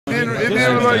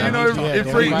it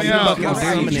freaked me out. Just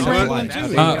rambling. It's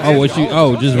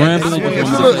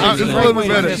a little bit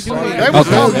better. That was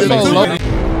slow.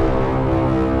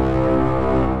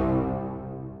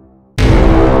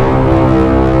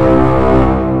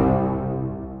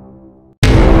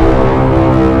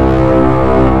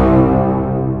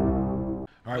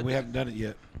 All right, we haven't done it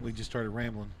yet. We just started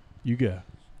rambling. You go.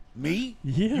 Me?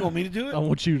 Yeah. You want me to do it? I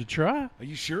want you to try. Are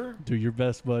you sure? Do your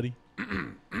best, buddy.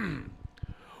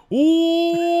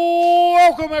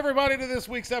 Welcome, everybody, to this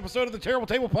week's episode of the Terrible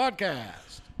Table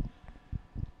Podcast.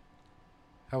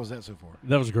 How was that so far?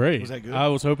 That was great. Was that good? I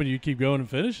was hoping you'd keep going and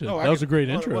finish it. No, that was a great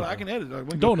intro. Well, I can edit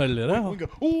it. Don't edit it out.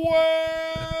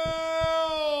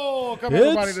 Welcome,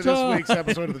 everybody, to this week's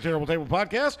episode of the Terrible Table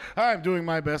Podcast. I'm doing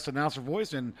my best announcer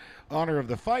voice in honor of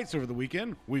the fights over the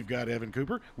weekend. We've got Evan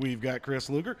Cooper. We've got Chris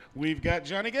Luger. We've got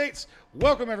Johnny Gates.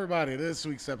 Welcome, everybody, to this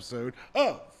week's episode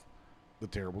of the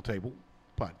Terrible Table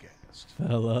Podcast.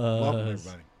 Fellas. Welcome,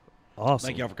 everybody. Awesome.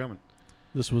 Thank y'all for coming.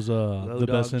 This was the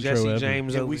best intro Jesse ever.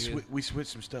 James Yeah, over we here. switched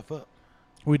some stuff up.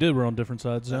 We did. We're on different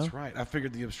sides now. That's right. I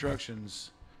figured the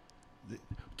obstructions.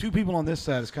 Two people on this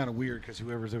side is kind of weird because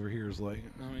whoever's over here is like,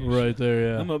 Right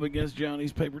there, yeah. I'm up against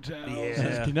Johnny's paper towels.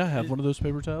 Yeah. Can I have one of those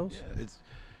paper towels? Yeah,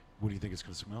 what do you think it's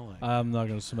going to smell like? I'm not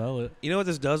going to smell it. You know what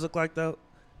this does look like, though?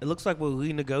 It looks like we're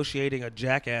renegotiating a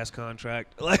jackass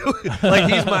contract. Like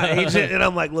he's my agent, and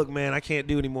I'm like, look, man, I can't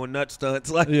do any more nut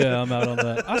stunts. Like, Yeah, I'm out on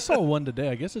that. I saw one today.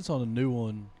 I guess it's on a new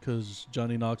one because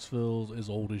Johnny Knoxville is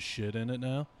old as shit in it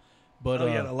now. But oh,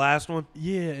 yeah, the last one?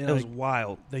 yeah, and It was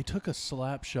wild. they took a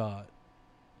slap shot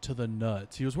to the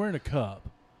nuts. He was wearing a cup.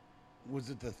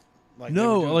 Was it the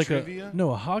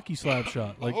a hockey slap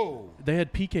shot. Like they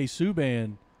had PK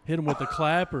Subban hit him with the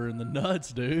clapper in the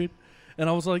nuts, dude. And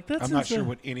I was like, that's I'm not insane. sure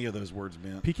what any of those words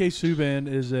meant. PK Subban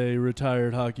is a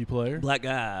retired hockey player. Black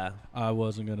guy. I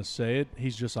wasn't gonna say it.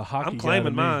 He's just a hockey. I'm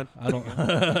claiming guy to me. mine.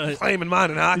 I don't. Claiming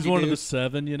mine in hockey, He's one dude. of the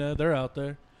 7. You know, they're out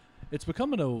there. It's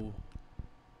becoming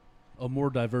a more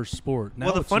diverse sport. Now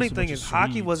Well, the it's funny just a thing bunch is of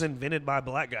hockey Swedes. was invented by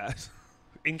black guys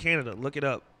in Canada. Look it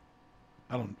up.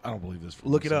 I don't believe this.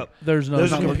 Look it up. There's no.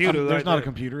 There's a Not- computer There's right not a there.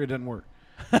 computer. It doesn't work.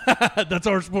 That's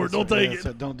our sport. Don't take it.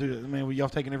 So don't do it, man. Y'all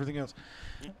taking everything else.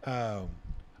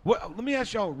 Let me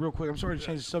ask y'all real quick. I'm sorry to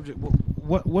change the subject.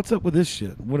 What's up with this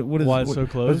shit? What is Why it's so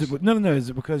close? No. Is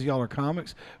it because y'all are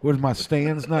comics? Or is my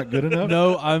stands not good enough?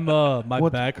 No, I'm. My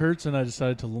What- back hurts, and I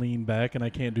decided to lean back, and I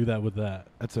can't do that with that.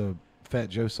 That's a Fat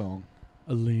Joe song.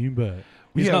 A lean back.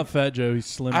 He's Yeah. not Fat Joe. He's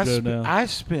Slim Joe now. I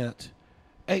spent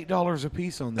 $8 a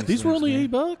piece on these. These were things, only man.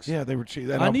 $8. Yeah, they were cheap.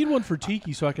 I need one for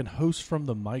Tiki so I can host from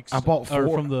the mics. I bought or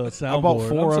four- from the soundboard. I bought 4 I'm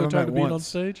so of them tired at of being on once.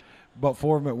 stage. Bought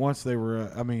 4 of them at once. They were.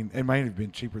 It might have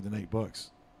been cheaper than $8.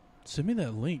 Send me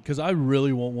that link because I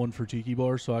really want one for Tiki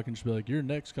Bar so I can just be like, "Your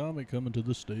next comic coming to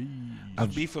the stage."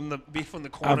 Be from the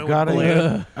corner. I've got with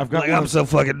a. I've got like, one. I'm so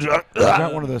fucking drunk. I've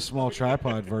got one of those small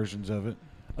tripod versions of it.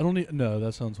 I don't need. No,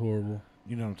 that sounds horrible.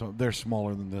 You know what I'm talking. They're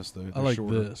smaller than this though. I They're like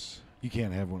shorter. this. You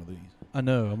can't have one of these. I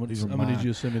know. I'm These are gonna need mine.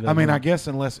 you to send me that. I mean, I link. guess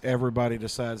unless everybody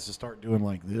decides to start doing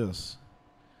like this,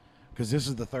 because this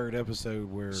is the 3rd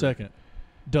episode where Second,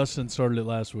 Dustin started it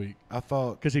last week I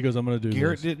thought because he goes, "I'm gonna do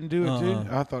Garrett this." didn't do it Uh-uh. too.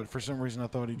 I thought for some reason I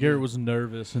thought he. Garrett did. was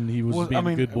nervous and he was Well, being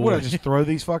a good boy. What? I just throw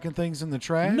these fucking things in the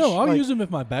trash? no, I'll Like, use them if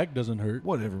my back doesn't hurt.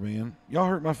 Whatever, man. Y'all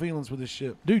hurt my feelings with this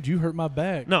shit. Dude, you hurt my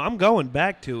back. No, I'm going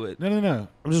back to it. No.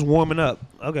 I'm just warming up.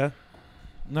 Okay.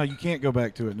 No, you can't go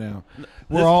back to it now.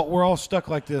 We're all stuck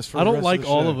like this. For I the don't rest like of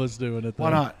the all show. of us doing it. Though. Why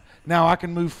not? Now I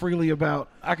can move freely about.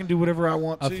 I can do whatever I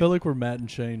want to. I feel like we're Matt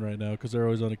and Shane right now because they're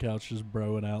always on the couch just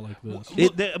broing out like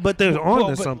this. But there's on to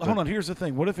but something. Hold on. Here's the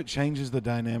thing. What if it changes the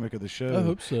dynamic of the show? I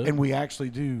hope so. And we actually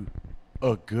do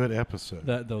a good episode.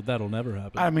 That'll never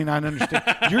happen. I mean, I understand.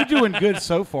 You're doing good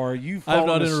so far. You've I've fallen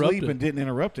not asleep interrupted. and didn't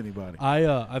interrupt anybody.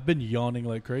 I've been yawning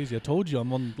like crazy. I told you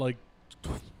I'm on like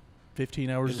 15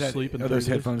 hours of sleep. Are those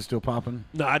headphones still popping?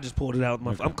 No, I just pulled it out.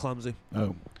 Okay. I'm clumsy.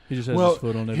 Oh. He just has Well, his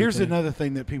foot on everything. here's another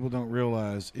thing that people don't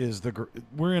realize is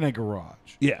we're in a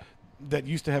garage Yeah. that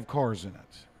used to have cars in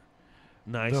it.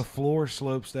 Nice. The floor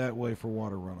slopes that way for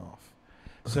water runoff.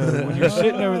 So when you're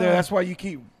sitting over there, that's why you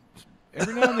keep.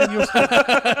 Every now and then you'll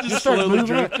start slowly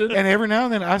moving up, drifting. and every now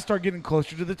and then I start getting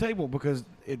closer to the table because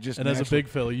it just and as a big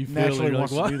fella, you feel it, naturally you're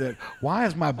wants like, to do "What? that. Why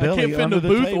is my I belly can't fit in under a the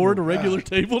booth table? or at a regular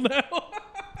table now."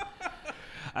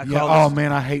 Yeah, oh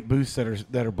man, I hate booths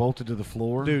that are bolted to the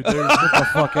floor. Dude, get the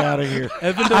fuck out of here.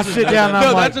 Evan I doesn't sit do down and that.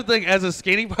 I'm No, like, that's the thing. As a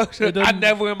skinny person, It I doesn't-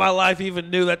 never in my life even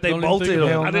knew that they Don't even bolted think them.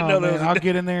 about hell I didn't no, know there man. was I'll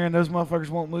get in there and those motherfuckers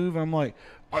won't move. I'm like,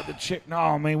 Or the chick,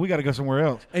 no, man, we got to go somewhere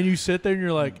else. And you sit there and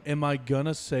you're like, am I going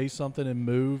to say something and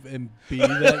move and be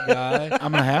that guy?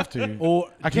 I'm going to have to. Or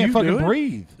I can't fucking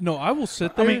breathe. No, I will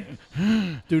sit there.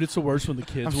 Dude, it's the worst when the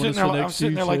kids want to sit next to you. I'm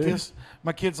sitting there like this.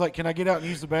 My kid's like, can I get out and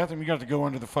use the bathroom? You got to go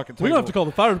under the fucking table. We don't have to call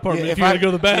the fire department if you got to go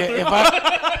to the bathroom.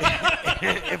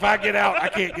 If I get out, I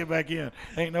can't get back in.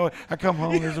 Ain't no. I come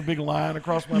home, there's a big line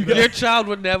across my Your child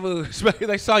would never.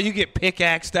 They saw you get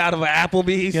pickaxed out of an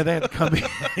Applebee's. Yeah, they had to come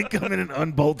in and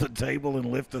unbolt the table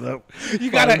and lift it up. You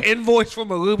got an invoice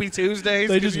from a Ruby Tuesdays.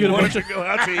 They just get a bunch of go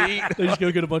out to eat. They just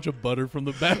go get a bunch of butter from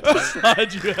the back to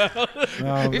slide you out.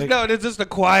 No, it's just a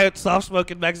quiet,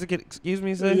 soft-smoking Mexican. Excuse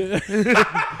me, sir.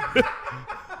 Yeah.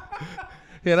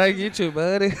 Yeah, I get you,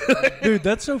 buddy. Dude,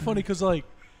 that's so funny because, like,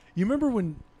 you remember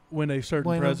when a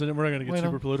certain president, we're not going to get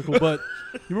super political, but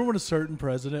you remember when a certain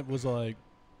president was like,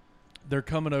 they're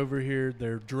coming over here,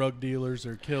 they're drug dealers,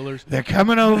 they're killers. They're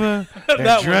coming over,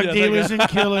 they're drug dealers and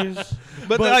killers.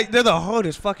 But like, they're the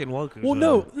hardest fucking workers. Well,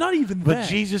 no, not even that. But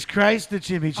Jesus Christ, the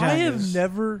chimichangas. I have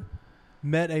never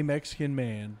met a Mexican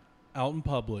man out in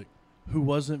public who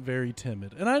wasn't very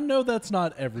timid. And I know that's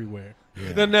not everywhere.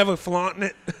 Yeah. They're never flaunting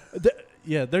it.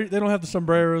 Yeah, they don't have the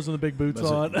sombreros and the big boots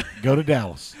on. Go to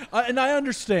Dallas. And I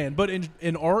understand, but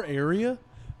in our area,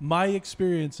 my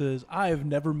experience is I have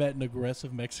never met an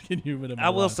aggressive Mexican human in my life. I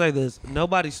will say this.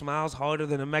 Nobody smiles harder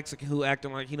than a Mexican who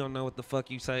acting like he don't know what the fuck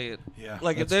you saying. Yeah,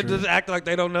 like if they're just acting like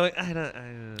they don't know it.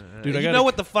 Dude, you know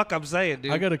what the fuck I'm saying,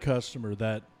 dude. I got a customer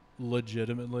that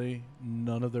legitimately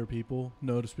none of their people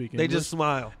know to speak English. They just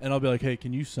smile. And I'll be like, hey,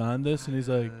 can you sign this? And he's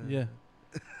like, yeah.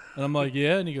 And I'm like,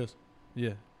 yeah. And he goes,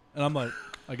 yeah. And I'm like,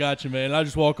 I got you, man. And I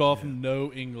just walk off and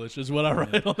no English is what I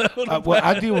write on that. Well,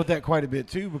 I deal with that quite a bit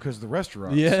too because of the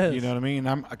restaurants. Yes. You know what I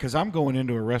mean? Because I'm going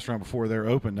into a restaurant before they're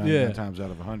open 99 times out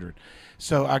of 100.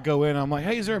 So I go in, I'm like,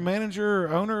 hey, is there a manager or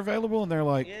owner available? And they're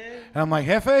like, and I'm like,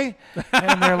 Jefe?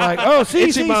 And they're like, oh,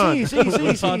 see.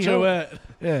 Pancho at.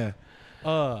 Yeah.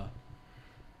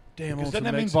 Damn. Doesn't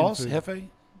that mean boss? Jefe?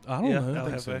 I don't know. I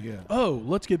think so, yeah. Oh,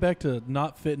 let's get back to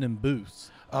not fitting in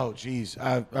booths. Oh, geez.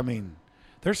 I mean,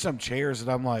 there's some chairs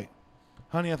that I'm like,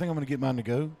 honey, I think I'm going to get mine to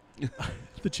go.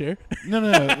 The chair?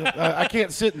 No. I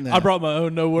can't sit in that. I brought my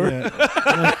own. No worry. Yeah.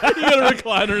 You got a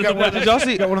recliner in the back. Did y'all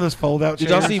see? Got one of those fold-out chairs. Did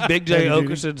y'all see Big J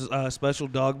Okerson's special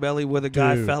dog belly where the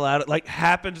guy fell out? Like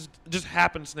just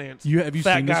happenstance. Have you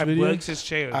Fat seen this guy video? breaks his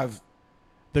chair.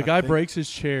 The guy breaks his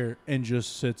chair and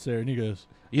just sits there and he goes,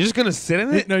 "You're just gonna sit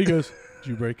in it?" No, he goes, "Did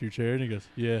you break your chair?" And he goes,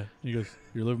 "Yeah." And he goes,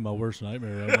 "You're living my worst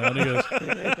nightmare right now." And he goes,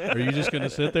 "Are you just gonna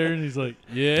sit there?" And he's like,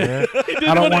 "Yeah."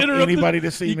 I don't want anybody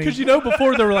to see me. Because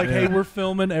before they were like, "Hey, we're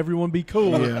filming. Everyone be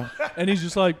cool." Yeah. And he's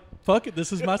just like, "Fuck it.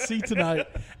 This is my seat tonight."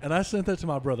 And I sent that to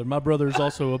my brother. My brother is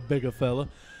also a bigger fella.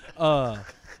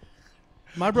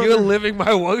 My brother, you're living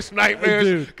my worst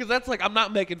nightmares, because that's like, I'm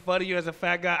not making fun of you as a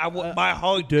fat guy. My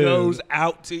heart goes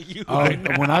out to you. Right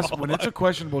now. When it's a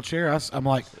questionable chair, I'm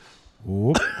like,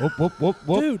 whoop.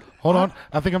 Dude, hold on.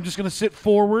 I think I'm just gonna sit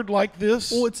forward like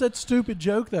this. Well, it's that stupid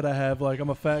joke that I have. Like, I'm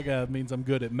a fat guy. It means I'm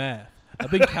good at math.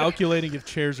 I've been calculating if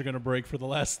chairs are gonna break for the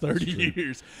last 30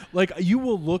 years. Like, you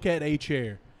will look at a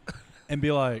chair and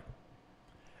be like,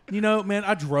 man,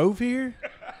 I drove here.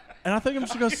 And I think I'm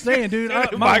just going to stand, dude.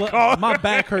 My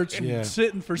back hurts from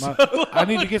sitting for so long. I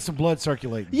need to get some blood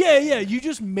circulating. Yeah. You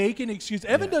just make an excuse.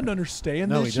 Evan doesn't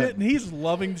understand this shit, and he's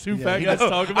loving two fat guys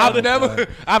talking about it.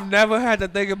 I've never had to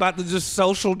think about the just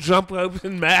social jump ropes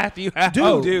and math you have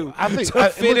to do. I think to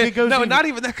fit in. No, not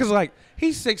even that, because, like,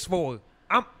 he's 6'4".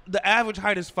 The average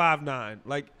height is 5'9".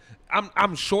 Like,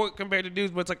 I'm short compared to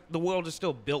dudes, but it's like the world is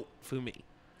still built for me.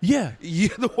 Yeah.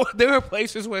 There are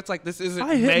places where it's like, this isn't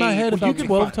I hit my head about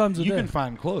 12 times a day. You can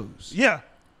find clothes. Yeah.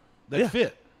 That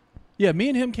fit. Yeah, me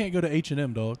and him can't go to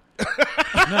H&M, dog. No.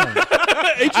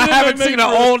 I haven't seen an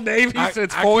Old Navy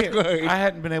since fourth grade. I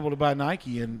hadn't been able to buy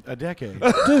Nike in a decade.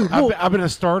 Dude, I've been a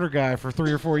starter guy for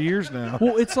 3 or 4 years now.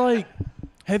 Well, it's like,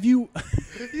 you've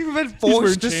been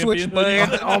forced to switch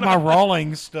brands. All my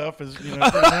Rawlings stuff is,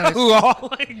 nice.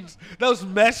 Rawlings, those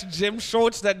mesh gym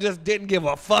shorts that just didn't give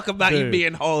a fuck about you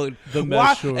being hard. The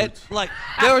mesh shorts,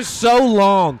 they were so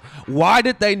long. Why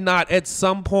did they not at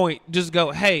some point just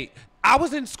go, hey? I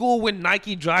was in school when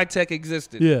Nike Dry Tech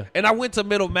existed. Yeah. And I went to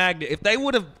Middle Magnet. If they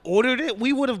would have ordered it,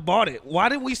 we would have bought it. Why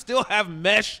did we still have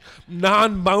mesh,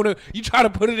 non-boner? You try to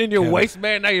put it in your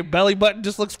waistband, now your belly button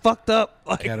just looks fucked up.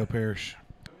 Like, Caddo Parish.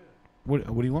 What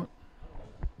do you want?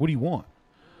 What do you want?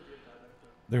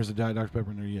 There's a Diet Dr.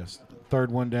 Pepper in there, yes. Third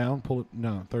one down, pull it.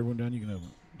 No, third one down, you can open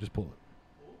it. Just pull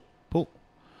it. Pull.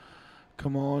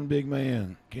 Come on, big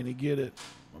man. Can he get it?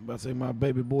 I'm about to say my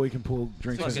baby boy can pull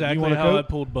drinks. That's exactly how I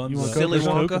pulled buns. You want Silly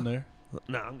Wonka? In there?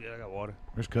 No, I'm good. I got water.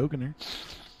 There's Coke in there.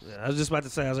 Yeah, I was just about to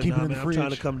say, I was like, Keep it nah, in the man, I'm trying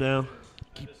to fridge. come down.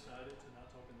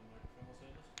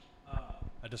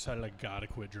 I decided I gotta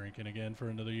quit drinking again for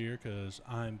another year because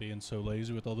I'm being so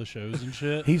lazy with all the shows and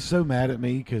shit. He's so mad at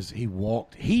me because he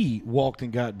walked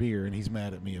and got beer, and he's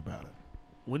mad at me about it.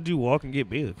 When did you walk and get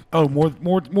beer? Oh, more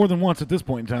than once at this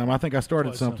point in time. I think I started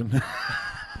Twice something.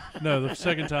 No, the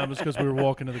second time was because we were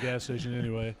walking to the gas station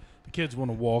anyway. The kids want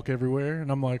to walk everywhere, and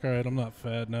I'm like, all right, I'm not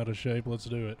fat and out of shape. Let's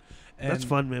do it. And That's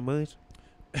fun memories.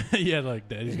 yeah, like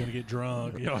Daddy's gonna get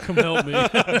drunk. Y'all come help me.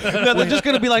 No, they're just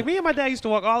gonna be like, me and my dad used to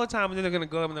walk all the time, and then they're gonna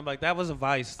go up and they're like, that was a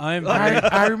vice.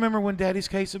 I remember when Daddy's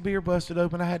case of beer busted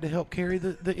open. I had to help carry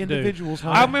the individuals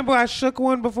home. I remember I shook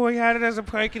one before he had it as a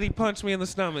prank, and he punched me in the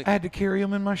stomach. I had to carry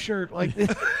him in my shirt like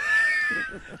this.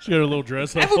 She had a little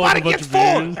dress up. Everybody a bunch gets of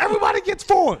four. beers. Everybody gets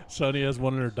four. Sonny has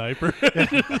one in her diaper.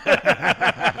 And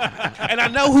I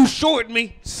know who shorted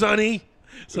me, Sonny.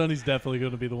 Sonny's definitely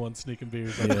going to be the one sneaking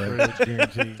beers out of the fridge,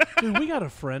 guaranteed. Dude, we got a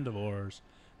friend of ours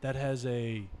that has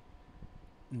a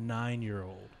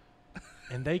 9-year-old.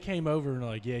 And they came over and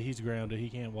like, yeah, he's grounded. He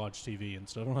can't watch TV and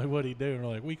stuff. I'm like, what'd he do? And they're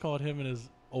like, we caught him and his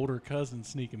older cousin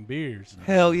sneaking beers.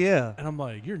 Hell yeah. And I'm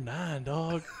like, you're 9,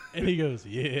 dog. And he goes,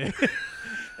 yeah.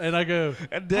 And I go,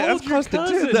 And how that's old's your close to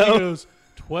cousin? 10, though. He goes,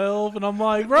 12. And I'm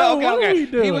like, bro, Okay, what okay. are we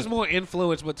doing? He was more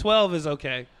influenced, but 12 is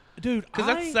okay. Dude, Because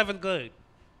that's 7th grade.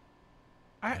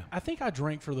 I think I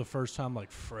drank for the first time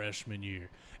like freshman year,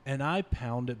 and I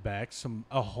pounded back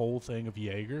a whole thing of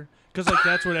Jaeger because like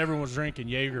that's what everyone was drinking,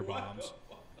 Jaeger bombs.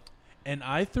 And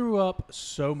I threw up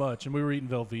so much, and we were eating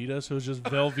Velveeta, so it was just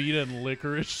Velveeta and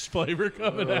licorice flavor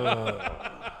coming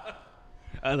out.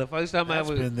 The first time That's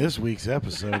I ever been this week's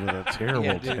episode of the Terrible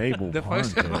Yeah, dude. Table The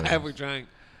first time I Podcast. ever drank,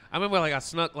 I remember I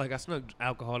snuck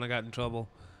alcohol and I got in trouble.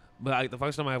 But the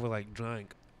first time I ever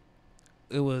drank,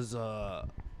 it was a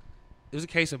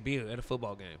case of beer at a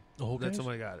football game. The whole That case?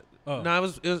 somebody got it. Oh. No, I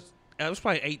was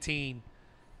probably 18,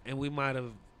 and we might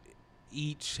have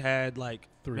each had 3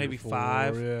 maybe or 4,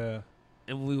 5, yeah.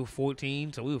 and we were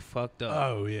 14, so we were fucked up.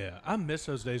 Oh yeah, I miss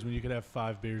those days when you could have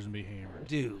 5 beers and be hammered.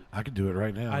 Dude, I could do it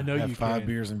right now. I know have you 5 can.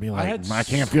 beers and be I like, had I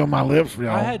can't feel my lips, y'all.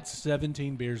 I had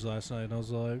 17 beers last night, and I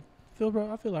was like,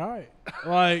 I feel all right.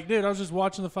 Like, dude, I was just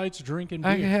watching the fights, drinking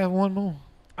beer. I can have one more.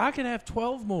 I can have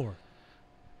 12 more.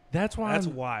 That's why That's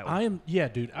wild.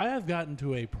 Dude, I have gotten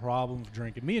to a problem of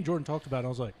drinking. Me and Jordan talked about it. I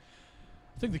was like,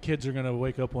 I think the kids are going to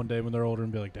wake up one day when they're older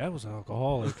and be like, Dad was an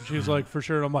alcoholic. And she was like, for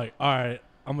sure. And I'm like, all right,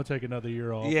 I'm going to take another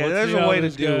year off. Yeah, Let's there's see a how way to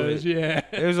this do goes. it. Yeah.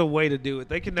 there's a way to do it.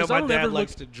 They can know 'Cause my I don't ever dad look-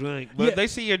 likes to drink, but Yeah. if they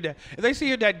see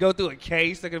your dad go through a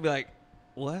case, they're gonna be like,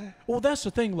 what? Well, that's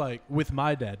the thing, like, with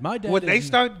my dad. My dad When they is-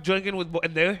 start drinking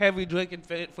and they're heavy drinking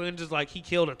friends is like he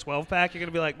killed a 12-pack, you're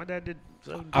gonna be like, my dad did.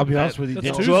 I'll be honest with you. That's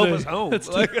He Dad. drove Tuesday. us home. It's,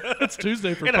 it's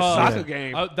Tuesday for in a Pop. soccer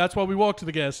game. That's why we walk to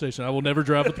the gas station. I will never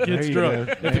drive with the kids There you drunk.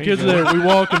 go. If There the you kids are go. there, we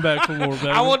walking back for more. Baby.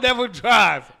 I will never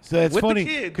drive. So it's with funny the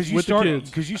kids. because you With the started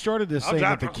kids. this I'll saying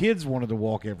that drive. the kids wanted to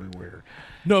walk everywhere.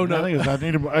 No, And I no.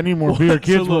 think I need more beer.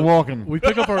 Kids So were look, walking. We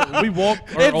pick up we walk.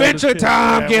 Our oldest Adventure kid.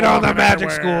 time! Yeah, Get on the walking magic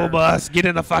everywhere. school bus. Get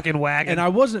in the fucking wagon. And I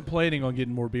wasn't planning on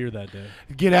getting more beer that day.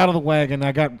 Get out of the wagon.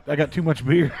 I got too much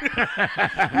beer.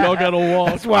 Y'all got to walk.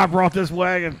 That's why I brought this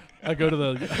wagon. I go to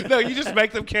the. no, you just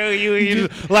make them carry you. And you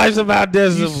just life's about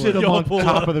this. You sit them Y'all on pull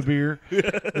top up. of the beer.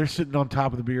 They're sitting on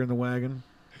top of the beer in the wagon.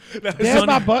 Dad, Sonny-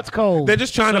 my butt's cold. They're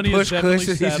just trying Sonny to has push definitely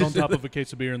Chris. sat on top of a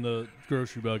case of beer in the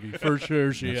grocery buggy for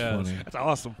sure. She That's has, funny. That's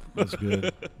awesome. That's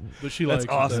good. but she That's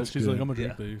likes awesome. it. Though. She's Good. like, I'm gonna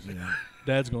drink these. Yeah.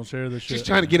 Dad's gonna share this shit. She's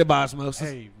trying to get it by osmosis.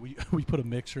 Hey, we put a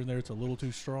mixer in there. It's a little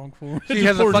too strong for him. She Just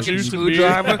has a pour fucking juice and beer.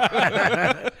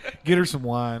 screwdriver. Get her some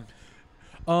wine.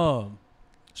 So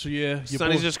yeah, you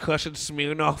Sonny's pour- just crushing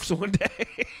Smirnoffs one day.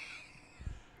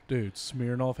 dude.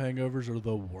 Smirnoff hangovers are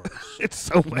the worst. It's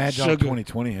so much Mad Dog sugar.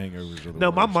 2020 hangovers are the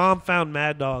No, my worst. mom found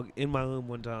Mad Dog in my room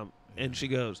one time, and she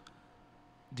goes,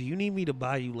 "Do you need me to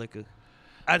buy you liquor?"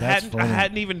 I That's hadn't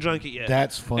funny. even drunk it yet.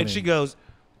 That's funny. And she goes,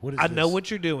 What is "I know this?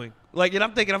 what you're doing." Like, and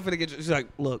I'm thinking I'm gonna get. She's like,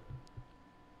 "Look,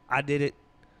 I did it.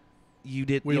 You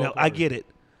did. We you all know, I covered. get it.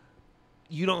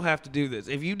 You don't have to do this.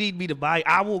 If you need me to buy,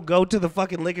 I will go to the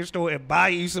fucking liquor store and buy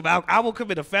you some alcohol. I will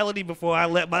commit a felony before I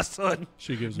let my son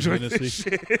She gives me drink Hennessy. this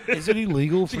shit." Is it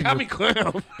illegal for She got your, me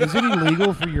crowned. Is it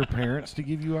illegal for your parents to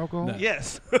give you alcohol? No.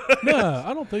 Yes. No,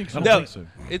 I don't think so. I No. don't think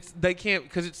so. It's they can't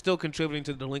because it's still contributing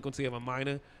to the delinquency of a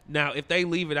minor. Now, if they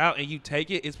leave it out and you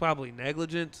take it, it's probably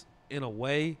negligence in a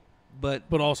way. But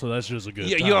But also, that's just a good.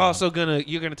 yeah, time. you're also gonna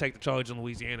take the charge in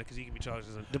Louisiana because you can be charged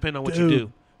as depending on what Dude, you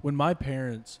do. When my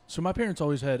parents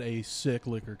always had a sick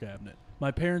liquor cabinet. My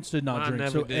parents did not Mine drink,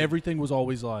 never so did. everything was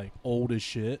always like old as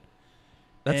shit.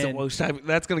 That's the And- worst type.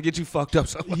 That's gonna get you fucked up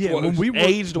so much Yeah, worse. when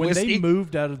Aged when whiskey. they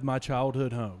moved out of my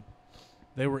childhood home,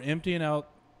 they were emptying out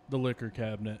the liquor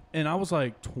cabinet, and I was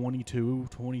like 22,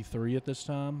 23 at this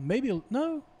time. Maybe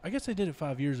no, I guess they did it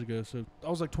 5 years ago, so I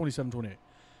was like 27, 28.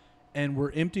 And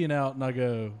we're emptying out, and I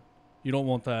go, "You don't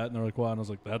want that?" And they're like, "Why?" And I was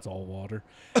like, "That's all water."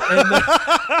 And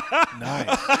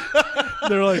Nice.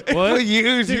 they're like, "What?" For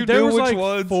years, Dude, you there knew was which like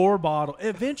ones. 4 bottles.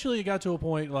 Eventually, it got to a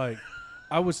point like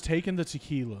I was taking the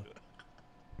tequila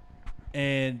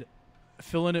and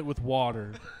filling it with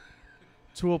water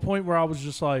to a point where I was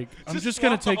just like, I'm just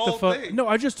gonna swap the take the whole thing. No,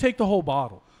 I just take the whole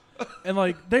bottle. And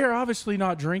like, they are obviously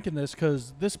not drinking this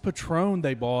because this Patron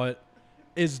they bought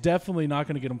is definitely not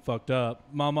gonna get them fucked up.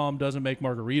 My mom doesn't make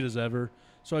margaritas ever,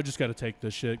 so I just got to take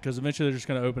this shit because eventually they're just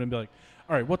gonna open and be like,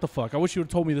 all right, what the fuck? I wish you would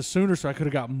have told me this sooner so I could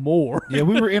have got more. Yeah,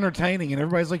 we were entertaining, and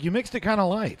everybody's like, "You mixed it kind of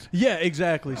light." Yeah,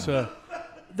 exactly. So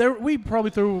we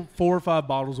probably threw 4 or 5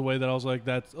 bottles away that I was like,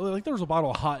 that's like there was a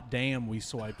bottle of Hot Damn we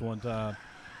swiped one time.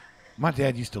 My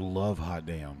dad used to love Hot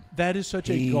Damn. That is such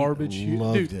He a garbage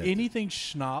loved dude. it. Anything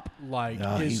schnapp like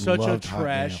He is such a loved Hot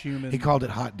trash Damn. human. He called it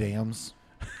Hot Dams.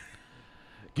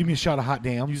 Give me a shot of Hot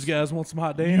Dams. You guys want some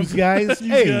Hot Damn? You guys, You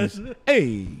hey, guys.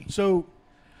 hey. So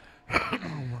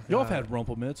y'all have had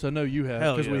Rumplements. I know you have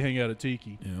Hell because we yeah. hang out at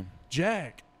Tiki. Yeah.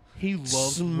 Jack, he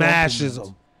loves Smashes Rumplements.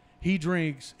 them. He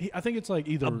drinks. I think it's like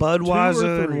either A 2 or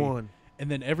Budweiser 3, and one.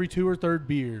 and then every 2 or 3rd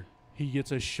beer, he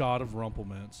gets a shot of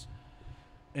Rumplements.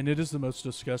 And it is the most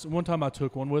disgusting. One time I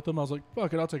took one with him. I was like,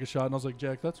 fuck it, I'll take a shot. And I was like,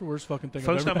 Jack, that's the worst fucking thing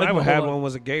First I've time ever I ever had. in my had whole one life.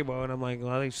 was a gay bar, and I'm like,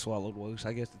 well, they swallowed worse.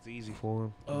 I guess it's easy for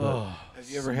them. Oh, Have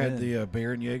you ever had the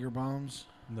Baron Jaeger bombs?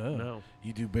 no. No.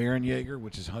 You do Baron Jaeger,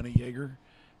 which is honey Jaeger,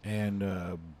 and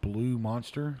Blue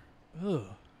Monster. Ugh.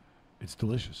 It's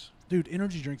delicious. Dude,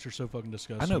 energy drinks are so fucking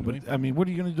disgusting. I know, to me. but I mean, what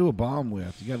are you going to do a bomb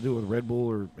with? You got to do it with Red Bull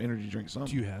or energy drink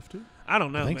something. Do you have to? I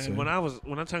don't know, think man. so.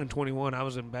 When I turned 21, I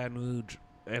was in Baton Rouge,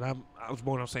 and I was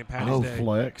born on St. Patty's Oh, Day.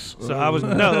 flex. So I was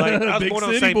I was Big born on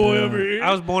city St. boy over here.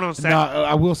 I was born on No, Saturday.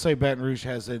 I will say Baton Rouge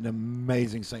has an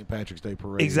amazing St. Patrick's Day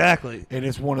parade. Exactly. And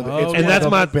it's one of the. Oh, it's yeah. And one that's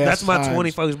of my the best that's my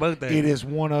times. 21st birthday. It is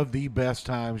one of the best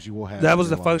times you will have. That in was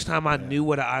the your first life. time I Yeah. knew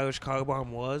what an Irish car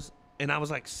bomb was, and I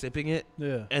was like sipping it,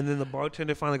 Yeah. and then the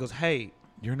bartender finally goes, "Hey,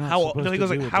 You're not. how?" supposed No, he to goes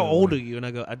do like, it "How that old way." are you?" And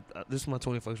I go, "This is my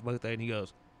 21st birthday," and he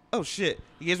goes, "Oh shit!"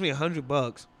 He gives me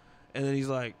 $100, and then he's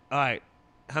like, "All right,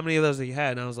 how many of those have you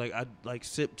had?" And I was like, "I like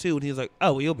sipped 2," and he was like,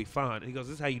 "Oh, well, you'll be fine." And he goes,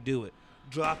 "This is how you do it."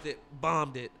 Dropped it,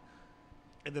 bombed it,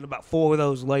 and then about 4 of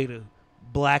those later,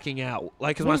 blacking out.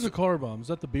 Like, cause What my is a car bomb? Is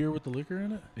that the beer with the liquor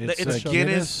in it? it's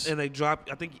Guinness, and they drop.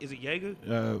 I think is it Jaeger?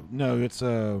 No, it's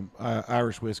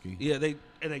Irish whiskey. Yeah, they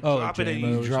Oh, drop it in. JMO.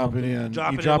 You or drop it something. in.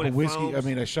 Drop you it in drop when a it whiskey. foams. I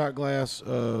mean, a shot glass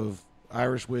of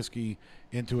Irish whiskey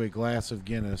into a glass of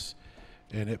Guinness,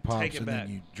 and it pops, Take it and back.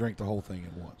 then you drink the whole thing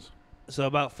at once. So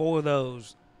about 4 of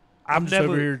those. I'm I've just over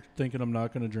never. here thinking I'm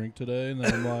not going to drink today, and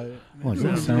then I'm like, Well, man,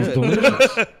 that sounds sounds good.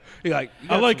 delicious. You're like, you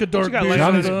I got like some- a dark what you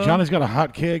got beer. later? Johnny's got a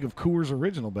hot keg of Coors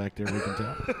Original back there. We can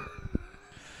tell.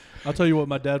 I'll tell you what,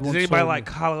 my dad Does once anybody told like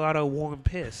me. Colorado warm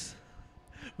piss?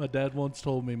 My dad once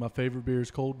told me my favorite beer is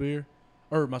cold beer,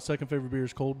 or my second favorite beer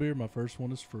is cold beer. My first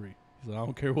one is free. He said, I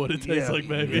don't care what it tastes Yeah, like,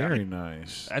 baby. Very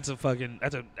nice. That's an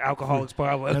alcoholic's I was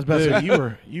problem. about to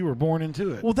say you were born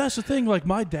into it. Well, that's the thing. Like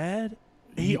my dad,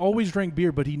 he always drank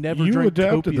beer, but he never you drank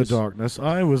adapted copious. the darkness.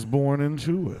 I was born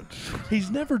into it. He's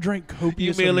never drank You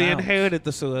copious merely amounts. inherited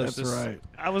the cirrhosis. That's right.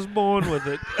 I was born with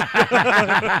it,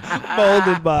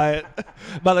 molded by it.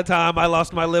 By the time I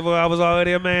lost my liver, I was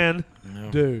already a man.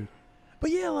 Dude.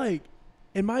 But yeah, like,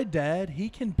 and my dad, he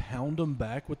can pound them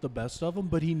back with the best of them,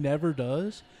 but he never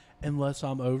does unless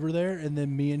I'm over there, and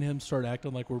then me and him start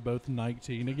acting like we're both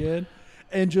 19 again.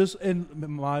 And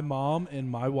my mom and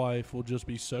my wife will just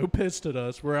be so pissed at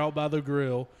us. We're out by the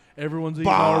grill. Everyone's eating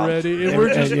Bombs. already. And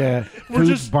we're just, yeah, we're food's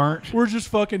just- burnt. we're just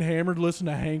fucking hammered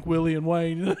listening to Hank, Willie, and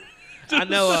Wayne. I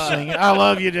know. Singing, I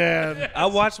love you, Dad. I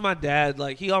watched my dad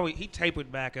like he tapered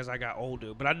back as I got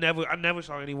older, but I never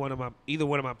saw either one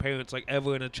of my parents like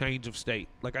ever in a change of state.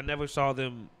 Like I never saw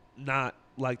them not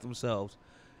like themselves.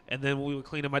 And then when we were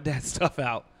cleaning my dad's stuff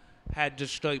out, had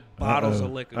just straight bottles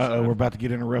of liquor. So We're about to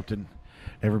get interrupted.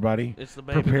 Everybody, It's the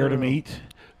baby prepare to girl. meet.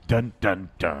 Dun dun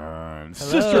dun.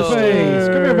 Hello. Sister Face,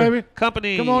 come here, baby.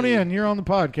 company. Come on in. You're on the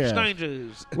podcast.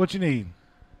 Strangers. What you need?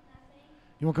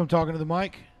 You want to come talking to the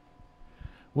mic?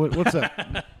 What's up? I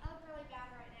look really bad right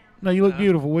now. No, you look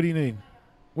beautiful. What do you need?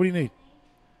 What do you need?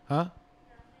 Huh?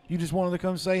 You just wanted to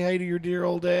come say hey to your dear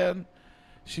old dad?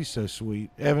 She's so sweet.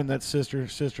 Evan, that's sister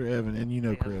Evan, and you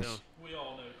know Chris. We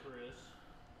all know Chris.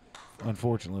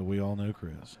 Unfortunately, we all know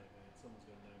Chris.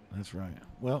 That's right.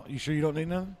 Well, you sure you don't need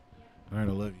nothing? All right,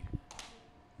 I love you.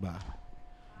 Bye.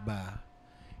 Bye.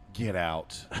 Get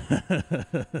out.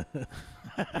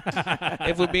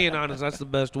 If we're being honest, that's the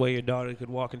best way your daughter could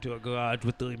walk into a garage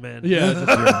with 3 men. Yeah.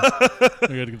 I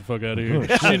gotta get the fuck out of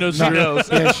here. She knows. She knows.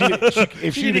 Yeah,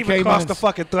 if She she'd didn't have even came cross in the and,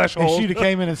 fucking if threshold. she'd have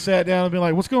came in and sat down and been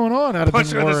like, "What's going on?" I'd have Punch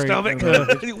been her in the worried.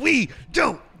 stomach. We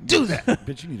don't do that.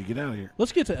 Bitch, you need to get out of here.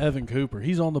 Let's get to Evan Cooper.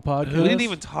 He's on the podcast. We didn't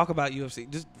even talk about UFC.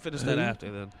 Just finish that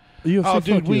after then. UFC, Oh,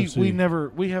 dude, fuck we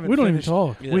UFC. haven't. We don't even finished,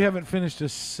 talk. Yeah. We haven't finished a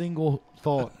single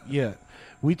thought yet.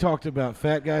 We talked about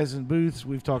fat guys in booths.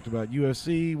 We've talked about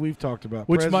UFC. We've talked about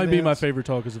Which might be my presidents. favorite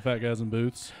talk is the fat guys in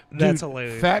booths. That's Dude,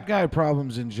 hilarious. Fat guy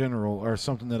problems in general are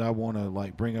something that I want to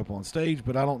like bring up on stage,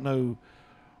 but I don't know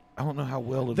how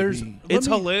well it'll There's- be. It's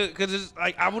Let me- hilarious because it's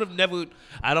like I would have never.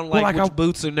 I don't Well, like like which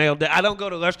boots are nailed down. I don't go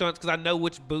to restaurants because I know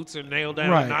which boots are nailed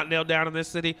down Right. and not nailed down in this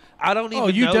city. I don't even. Oh,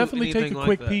 you know definitely take anything a like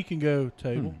quick that. peek and go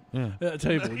table. Yeah.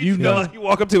 Table. You You know. you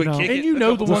walk up to it, No. kick And it, you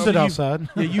know the We'll one sit that you- outside.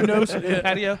 Yeah, you know. Yeah.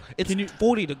 patio. It's Can you-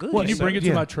 40 degrees. Can you bring it to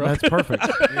Yeah, my truck? That's perfect.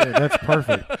 Yeah, that's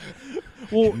perfect.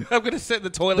 Well, I'm gonna sit in the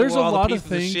toilet There's where a all lot the of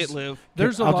pieces of things- shit live.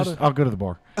 there's a lot of I'll go to the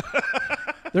bar.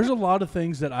 there's a lot of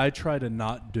things that I try to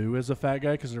not do as a fat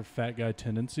guy because they're fat guy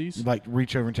tendencies. Like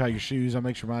reach over and tie your shoes. I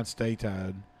make sure mine stay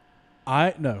tied.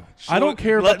 I don't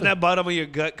care about letting the, that bottom of your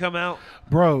gut come out.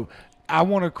 Bro, I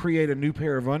want to create a new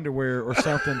pair of underwear or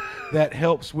something that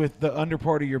helps with the under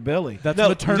part of your belly. that's No,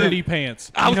 maternity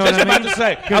pants. I was know just what I about mean? to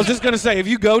say. I was just gonna say, if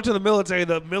you go to the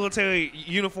military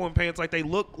uniform pants, like they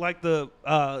look like the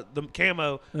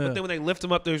camo, Yeah. but then when they lift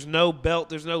them up, there's no belt,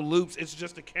 there's no loops. It's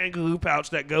just a kangaroo pouch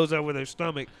that goes over their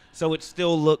stomach, so it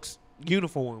still looks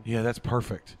uniform. Yeah, that's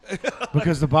perfect.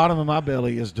 Because the bottom of my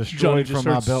belly is Johnny destroyed just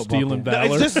from my starts belt stealing buckle. No,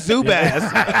 Valor. it's just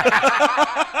Zubaz.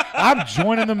 I'm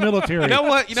joining the military. You know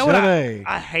what? today.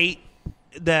 I hate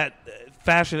that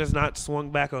fashion is not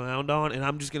swung back around on, and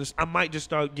I might just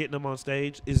start getting them on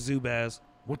stage. Is Zubaz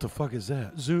What the fuck is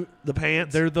that? the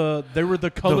pants? They were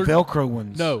the colored. The Velcro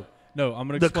ones. No, I'm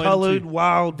gonna the explain them colored to you.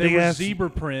 wild They big were ass. zebra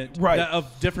print Right.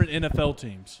 of different NFL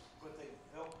teams.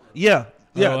 Yeah,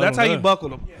 Oh, I that's how don't you know.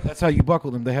 buckled them. That's how you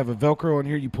buckle them. They have a Velcro on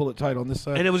here. You pull it tight on this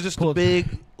side. And it was just Pull a it-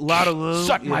 big lot of room.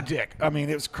 Suck my Yeah. dick. I mean,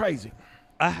 it was crazy.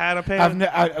 I had a pair.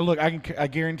 Look. I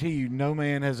guarantee you, no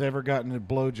man has ever gotten a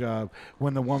blowjob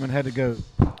when the woman had to go.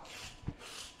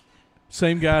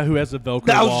 Same guy who has a Velcro.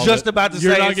 I was wallet. just about to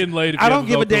You're say. not it's- getting laid. If I you don't have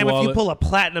give a Velcro damn if you wallet. pull a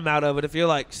platinum out of it. If you're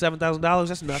like $7,000,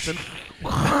 that's nothing.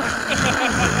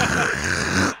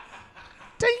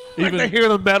 Ding! Like they hear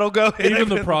the metal go. Even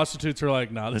the prostitutes are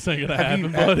like, "Nah, this ain't gonna Have happen,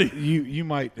 you, buddy." you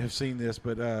might have seen this,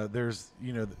 but there's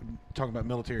talking about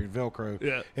military and Velcro.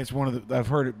 Yeah. It's one of the I've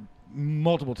heard it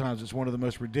multiple times. It's one of the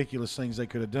most ridiculous things they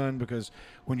could have done because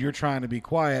when you're trying to be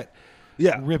quiet,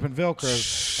 Yeah. ripping Velcro.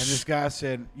 And this guy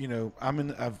said,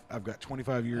 I've got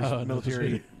 25 years Oh, of no,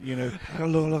 military,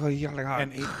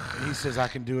 and and he says I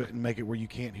can do it and make it where you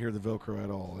can't hear the Velcro at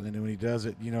all. And then when he does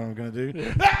it, you know what I'm going to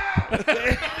do?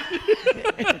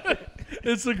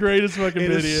 It's the greatest fucking It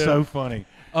video. is so funny.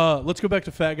 Let's go back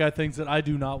to fat guy things that I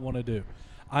do not want to do.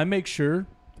 I make sure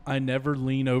I never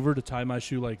lean over to tie my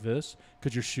shoe like this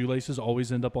because your shoelaces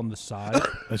always end up on the side.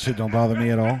 That shit don't bother me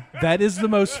at all. That is the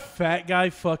most fat guy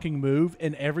fucking move.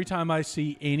 And every time I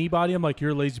see anybody, I'm like,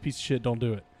 "You're a lazy piece of shit. Don't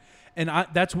do it." And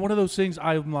that's one of those things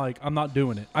I'm like, I'm not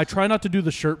doing it. I try not to do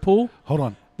the shirt pull. Hold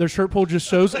on. Their shirt pull just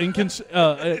shows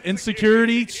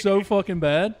insecurity so fucking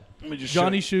bad. Let me just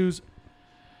Johnny's shoes,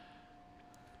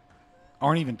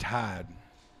 aren't even tied.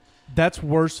 that's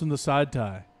worse than the side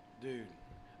tie. Dude,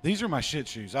 these are my shit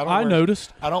shoes. I I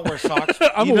noticed. I don't wear socks.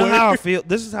 I'm you know aware. how I feel?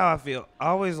 This is how I feel. I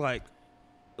always like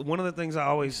one of the things I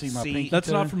always See my see. pinky? That's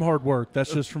toe? not from hard work.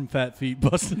 That's just from fat feet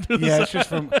busting through the Yeah, side. it's just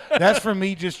that's from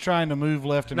me just trying to move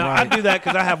left and No, I right. do that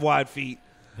because I have wide feet.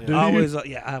 Do I you? always, I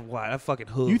have wide. I have fucking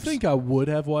hooves. You think I would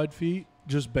have wide feet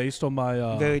just based on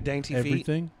my very dainty feet?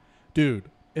 everything? Dude,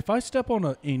 if I step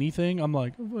on anything, I'm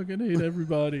like, I fucking hate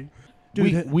everybody.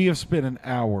 Dude, we have spent an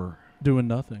hour doing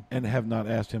nothing. and have not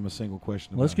asked him a single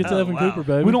question. Let's about get to Oh, Evan wow. Cooper,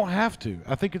 baby. We don't have to.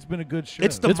 I think it's been a good show.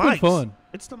 It's the It's been mics. fun.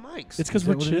 It's the mics. It's because Is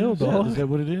we're that what it chill, is? dog. Is that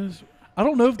what it is? I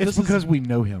don't know if It's this because is... we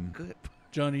know him. good.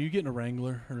 Johnny, you getting a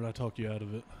Wrangler, or did I talk you out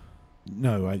of it?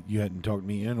 No, you hadn't talked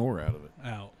me in or out of it.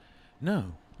 Out. No.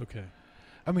 Okay.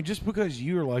 I mean, just because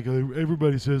you're like, "Oh,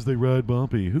 everybody says they ride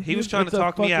bumpy. Who He was gives- trying to it's a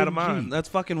talk me out of fucking mine. Jeep. That's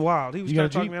fucking wild. He was You trying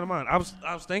got to a talk Jeep? me out of mine. I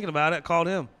was thinking about it. I called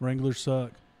him. Wranglers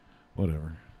suck.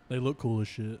 Whatever. They look cool as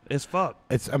shit. It's fuck.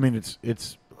 It's. I mean,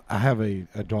 it's. I have a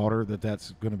daughter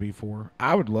that's going to be for.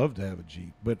 I would love to have a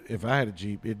Jeep, but if I had a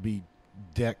Jeep, it'd be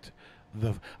decked.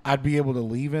 I'd be able to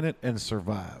leave in it and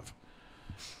survive.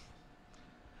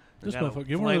 This Got a motherfucker,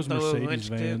 get one of those flamethrower Mercedes wrench,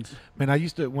 dude. vans. Man, I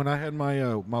used to when I had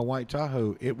my my white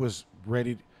Tahoe, it was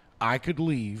ready. I could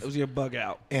leave It was your bug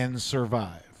out. and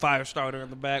survive. Fire starter in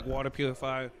the back, water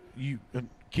purifier. You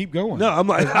keep going. No, I'm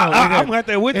like, No, I'm right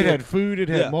there with It you. had food. It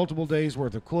had Yeah. multiple days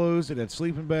worth of clothes. It had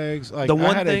sleeping bags. Like The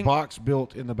one I had thing- a box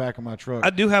built in the back of my truck.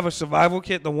 I do have a survival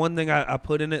kit. The one thing I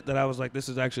put in it that I was like, this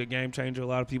is actually a game changer. A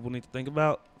lot of people need to think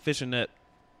about fishing net.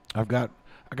 I got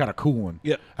a cool one.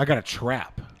 Yeah. I got a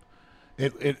trap.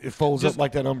 It folds Just- up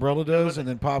like that umbrella does, and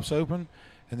then pops open,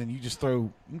 and then you just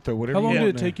throw whatever. How long you did want it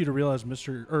in there. take you to realize the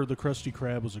Krusty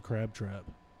Krab was a crab trap?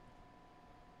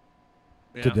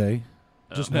 Yeah. Today?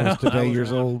 Just I now. was today I was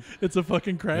years right. old. It's a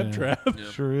fucking crab Yeah. trap. Yeah.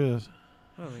 Sure is.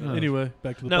 Oh, yeah. Anyway,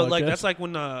 back to the No, podcast. like that's like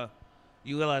when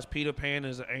you realize Peter Pan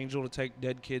is an angel to take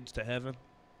dead kids to heaven.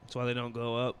 That's why they don't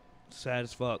go up. Sad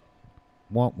as fuck.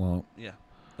 Womp womp. Yeah.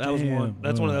 That was Damn. one.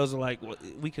 That's one of those like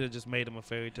we could have just made him a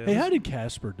fairy tale. Hey, how did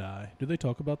Casper die? Did they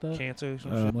talk about that? Cancer or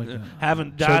some Uh, shit? like that.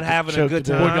 Having died Choked- having a choked good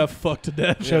to death. Boy time. got fucked to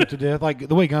death. Choked to death, like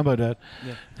the way Gumbo died.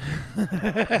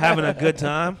 Having a good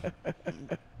time.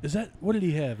 Is that what did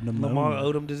he have? Pneumonia. Lamar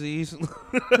Odom disease.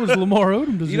 What was Lamar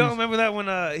Odom disease? You don't remember that when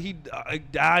he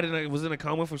died and was in a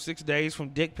coma for 6 days from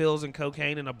dick pills and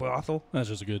cocaine in a brothel? That's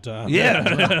just a good time.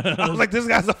 Yeah. I was like, this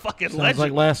guy's a fucking Sounds legend.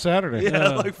 like last Saturday.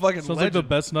 Yeah. like fucking Sounds like the legend.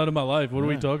 best night of my life. What are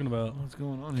we Yeah. talking about? What's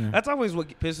going on here? That's always what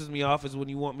pisses me off is when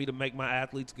you want me to make my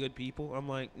athletes good people. I'm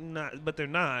like, not, but they're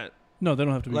not. No, they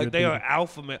don't have to be Like good they people. are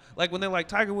alpha male. Like when they're like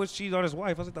Tiger Woods cheated on his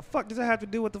wife. I was like, the fuck does that have to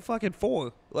do with the fucking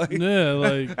four? Like Yeah,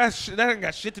 like that ain't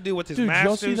got shit to do with his dude, did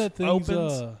y'all see Masters that thing?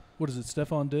 Opens. What is it?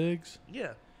 Stephon Diggs.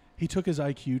 Yeah. He took his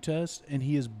IQ test and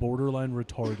he is borderline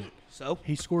retarded. So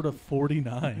He scored a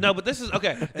 49. no, but this is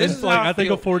okay. This It's is like how I think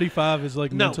feel. a 45 is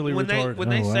like No, mentally when retarded. when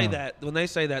they Oh, say wow.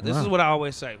 that, this is Wow. what I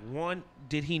always say. One,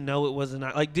 did he know it wasn't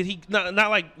like? Did he not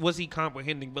like? Was he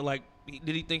comprehending? But like,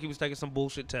 did he think he was taking some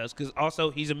bullshit test? Because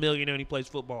also, he's a millionaire and he plays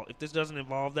football. If this doesn't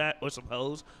involve that or some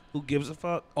hoes, who gives a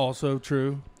fuck? Also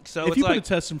true. So If it's you put a like,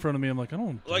 test in front of me, I'm like, I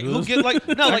don't do like who this. get like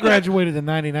no I like graduated in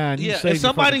 '99. yeah. If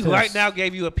somebody right now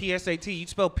gave you a PSAT, you'd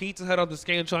spell Pizza Hut on the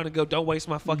scan trying to go, don't waste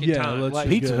my fucking Yeah, time. let's Like,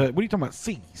 just Pizza go. Hut. What are you talking about?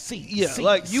 C. yeah, C,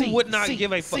 like you C, would not C,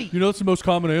 give a C. fuck. You know, it's the most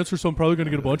common answer, so I'm probably going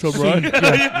to get a bunch of them right.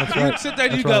 That's You right. sit there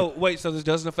and you That's go, wait, so this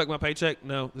doesn't affect my paycheck?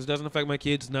 No. This doesn't affect my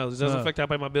kids? No. This doesn't No. affect how I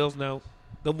pay my bills? No.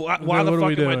 Why Then the what are fuck we am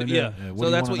I doing? doing? Yeah. Yeah, what So do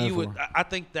you that's wanna what know you would. for? I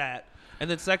think that. And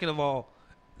then second of all,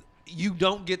 you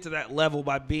don't get to that level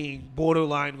by being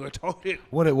borderline retarded.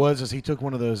 What it was is he took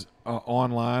one of those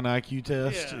online IQ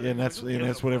tests, Yeah. and that's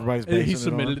what everybody's basing He it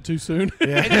submitted on. it too soon.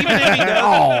 Yeah. And even if he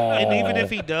does, and even if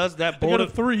he does, that I got border, a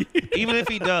 3. even if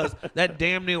he does, that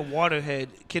damn near waterhead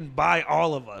can buy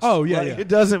all of us. Oh, yeah, Like, yeah. It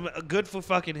doesn't. Good for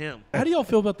fucking him. How do y'all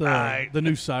feel about I- the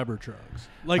new Cybertrucks?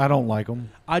 Like, I don't like them.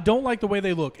 I don't like the way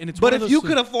they look, and it's. But one of if those you things-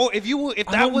 could afford, if you were, if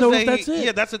I that don't was know a, if that's it.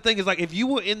 yeah, that's the thing is like if you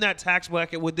were in that tax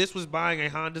bracket where this was buying a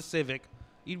Honda Civic,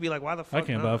 you'd be like, why the fuck? I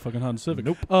can't buy a not? fucking Honda Civic.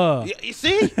 Nope. Yeah, you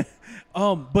see,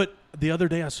 But the other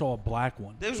day I saw a black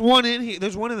one. there's one in here.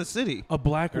 There's one in the city. A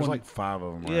black There's one. like 5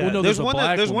 of them. Yeah, Well, no, there's there's a one.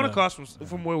 black There's one, one though. across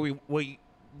from where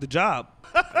the job.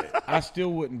 I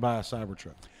still wouldn't buy a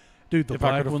Cybertruck. Dude, the If I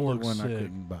black could one afford looks one, sick.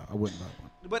 I wouldn't buy one.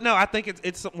 But no, I think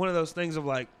it's one of those things of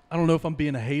like, I don't know if I'm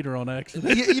being a hater on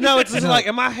accident. you know, it's just like,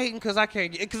 am I hating because I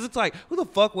can't get? Because it's like, who the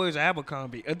fuck wears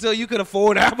Abercrombie until you could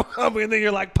afford Abercrombie, and then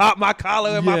you're like, pop my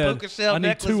collar and my puka shell I need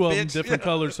necklace, 2 of them bitch. different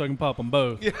colors so I can pop them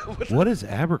both. Yeah. What is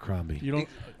Abercrombie? You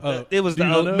don't. It was do the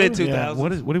you not know? mid 2000s. Yeah,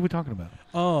 what are we talking about?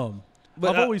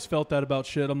 But, I've always felt that about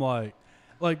shit. I'm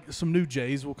like some new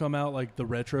J's will come out, like the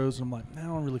retros. And I'm like, nah, I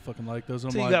don't really fucking like those.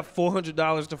 And So I'm you like, got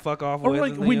 $400 to fuck off or with.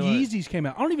 like and then when you're like, Yeezys came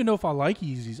out, I don't even know if I like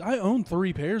Yeezys. I own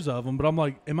 3 pairs of them, but I'm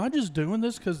like, am I just doing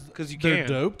this because you they're can.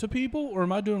 dope to people, or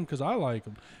am I doing them because I like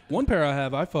them? One pair I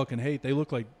have, I fucking hate. They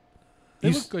look like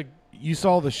You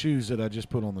saw the shoes that I just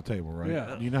put on the table, right?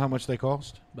 Yeah. Do you know how much they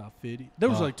cost? about 50. There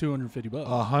was like $250.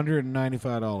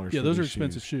 $195. Yeah, for those are these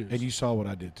expensive shoes. And you saw what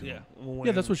I did to yeah, them. well,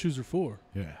 Yeah, that's what shoes are for.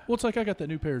 Yeah. Well, it's like I got that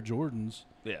new pair of Jordans,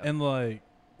 Yeah. and like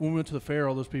when we went to the fair,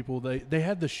 all those people they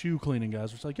had the shoe cleaning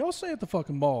guys. It's like, y'all stay at the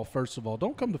fucking mall first of all.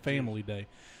 Don't come to family day.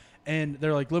 And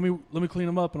they're like, let me clean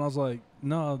them up, and I was like,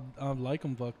 no, I like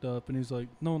them fucked up. And he's like,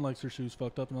 no one likes their shoes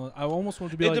fucked up. And I almost want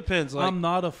to be It like, depends, like- I'm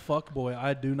not a fuck boy.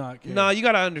 I do not care. No, you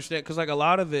gotta understand because like a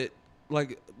lot of it,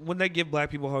 like when they give black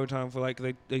people a hard time for like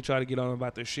they try to get on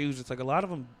about their shoes, it's like a lot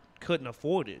of them couldn't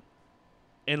afford it,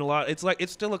 and it's like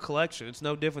it's still a collection. It's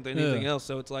no different than anything Yeah. else.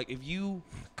 So it's like if you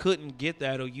couldn't get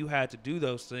that or you had to do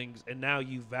those things, and now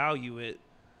you value it,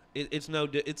 it's no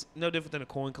different than a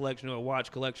coin collection or a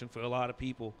watch collection for a lot of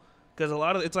people. Because a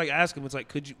lot of it's like ask them, it's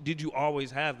like, did you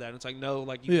always have that? And it's like no,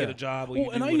 like you get a job. Or you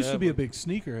and do I used to be a whatever. big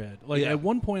sneakerhead. Like Yeah. at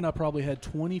one point, I probably had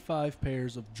 25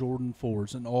 pairs of Jordan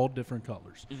 4s in all different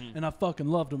colors, Mm-hmm. and I fucking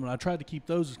loved them. And I tried to keep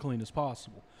those as clean as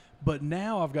possible. But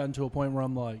now I've gotten to a point where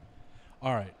I'm like,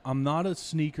 all right, I'm not a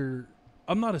sneaker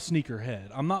head.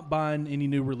 I'm not buying any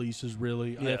new releases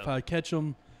really. Yeah. If I catch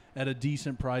them at a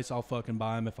decent price, I'll fucking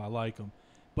buy them if I like them.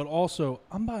 But also,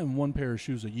 I'm buying one pair of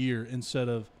shoes a year instead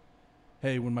of,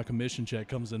 hey, when my commission check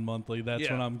comes in monthly, that's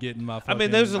when I'm getting my fucking... I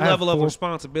mean, there's a level of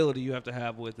responsibility you have to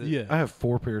have with it. Yeah. I have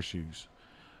 4 pair of shoes.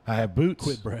 I have boots.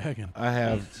 Quit bragging. I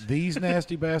have these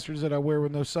nasty bastards that I wear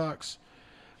with no socks.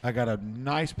 I got a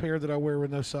nice pair that I wear with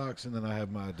no socks, and then I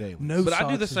have my daily. No But socks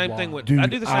I do the is same thing wild. with. Dude, I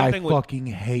do the same thing with. fucking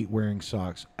hate wearing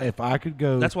socks. If I could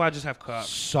go That's why I just have Crocs.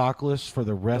 sockless for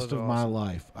the rest Those of are my awesome.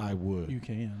 life, I would. You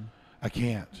can. I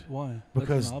can't. Why? Because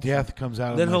That's an option. death comes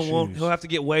out Then of my he'll shoes. he'll have to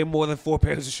get way more than 4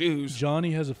 pairs of shoes. Johnny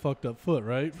has a fucked up foot,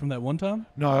 right? From that one time?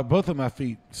 No, both of my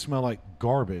feet smell like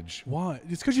garbage. Why?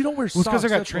 It's because you don't wear Well, socks. it's because I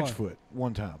got that's trench why. foot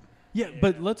one time. Yeah,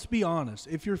 but let's be honest.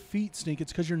 If your feet stink,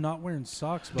 it's because you're not wearing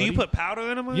socks, buddy. Do you put powder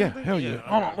in them? Or Yeah, anything? hell yeah.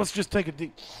 Hold on, let's just take a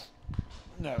deep.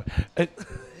 No.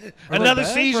 Another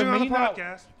bad? seizure For on the me not-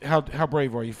 podcast. How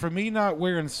brave are you? For me, not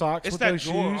wearing socks It's with that those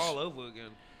drawer shoes. all over again.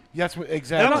 That's what That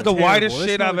exactly. was the terrible. whitest It's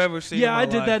shit not I've ex- ever seen. Yeah, in my I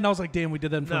did life. that, and I was like, damn, we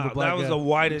did that in front No, of a black that was guy. the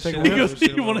whitest Take shit a I've whiff. ever seen.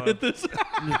 You in my want to hit life.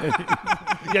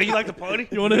 this? Yeah, you like the party?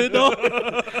 You want to hit, dog?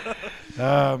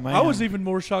 Man. I was even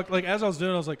more shocked. Like, as I was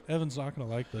doing it, I was like, Evan's not going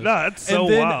to like this. No, that's so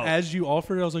and then wild. as you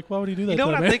offered it, I was like, why would he do that You know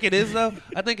to what me, I man? think it is though?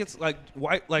 I think it's like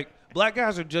black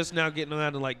guys are just now getting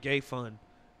around to like gay fun,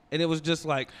 and it was just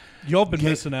like Y'all been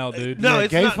missing out, dude. No, Yeah,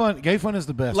 it's gay not- fun. Gay fun is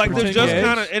the best. like for there's me. just gays?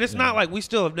 kind of, and it's Yeah. not like we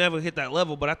still have never hit that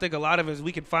level, but I think a lot of it is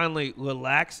we can finally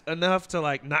relax enough to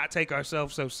like not take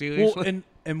ourselves so seriously. Well,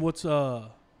 and what's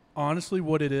honestly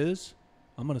what it is,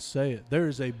 I'm going to say it. There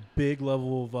is a big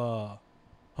level of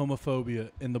homophobia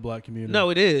in the black community. No,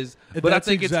 it is. But That's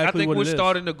I think exactly what we're it is.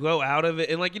 starting to grow out of it,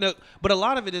 and like but a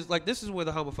lot of it is like this is where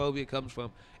the homophobia comes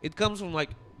from. It comes from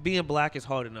like being black is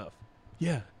hard enough,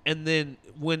 Yeah. and then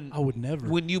when I would never.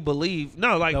 when you believe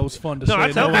like That was fun to no, say.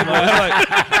 I tell No one people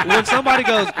like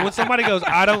when somebody goes,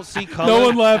 I don't see color. No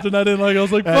one laughed, and I didn't like it. I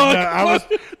was like, No,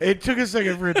 fuck. it took a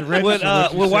second for it to register.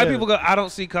 when white people go, I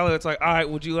don't see color. It's like, all right,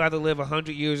 would you rather live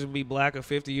 100 years and be black or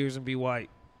 50 years and be white?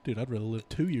 Dude, I'd rather live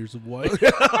 2 years of white.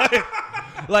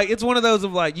 Like it's one of those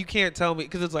of like you can't tell me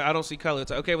because it's like I don't see color. It's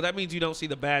like okay, well that means you don't see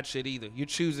the bad shit either. You're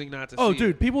choosing not to. Oh, see dude,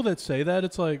 it. people that say that,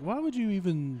 it's like, why would you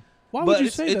even? Why But would you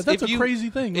it's- say it's- that? That's if a you- crazy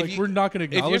thing. if Like, you- we're not going to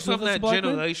If you're acknowledge from that's a that black man.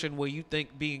 generation where you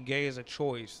think being gay is a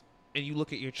choice, and you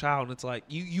look at your child and it's like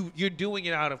you're doing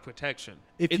it out of protection.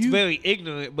 If It's you- very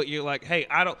ignorant, but you're like, hey,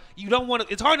 you don't want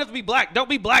to. It's hard enough to be black. Don't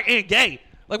be black and gay.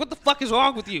 Like what the fuck is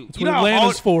wrong with you? That's You what know how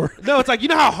Atlanta's hard- for. No, it's like you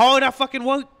know how hard I fucking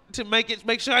worked to make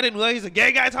sure I didn't raise a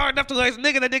gay guy. It's hard enough to raise a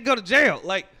nigga that didn't go to jail.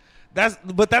 Like that's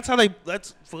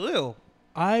for real.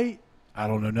 I I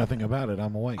don't know nothing about it.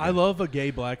 I'm a white guy. love a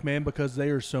gay black man because they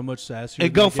are so much sassier. And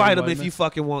than go a gay fight him white if man. you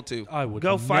fucking want to. I would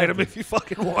go fight him never. if you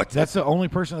fucking want to. That's the only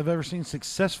person I've ever seen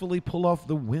successfully pull off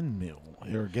the windmill.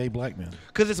 Or a gay black man.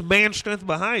 Because it's man strength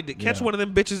behind it. Catch Yeah. one of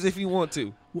them bitches if you want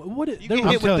to. What You there, get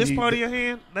was, hit with telling this you, part of your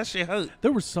hand, that shit hurt.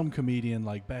 there was some comedian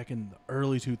like back in the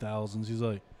early 2000s. He's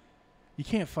like, you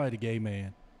can't fight a gay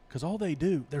man because all they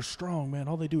do, they're strong, man.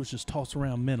 All they do is just toss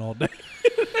around men all day.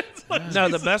 No,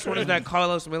 the best one is that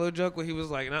Carlos Miller joke where he was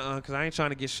like, because I ain't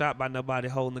trying to get shot by nobody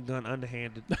holding the gun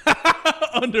underhanded.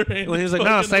 Underhand. When he was like, no,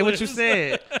 fucking say what you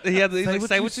hilarious. said. He's like,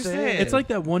 say what you said. It's like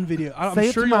that one video. I'm Say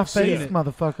it sure to my you've seen face, it.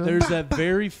 motherfucker. There's that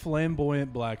very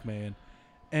flamboyant black man,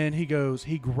 and he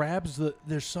grabs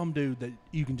there's some dude that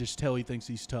you can just tell he thinks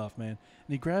he's tough, man. And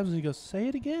he grabs and he goes, say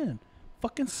it again.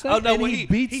 Fucking say it. Oh no! And when he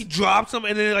beats he drops him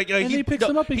and then like and he picks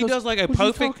him up and he goes, does like a "Was you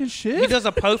perfect talking shit?" He does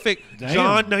a perfect Damn.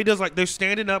 John. No, he does like they're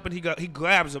standing up and he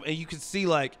grabs him and you can see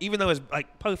like even though his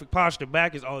like perfect posture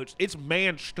back is all it's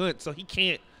man strength so he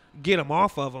can't get him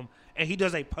off of him and he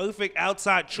does a perfect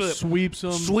outside trip sweeps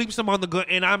him. on the ground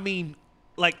and I mean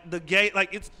like the gay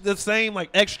like it's the same like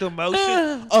extra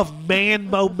motion of man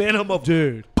momentum of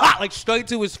Dude. pop like straight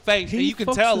to his face He and you can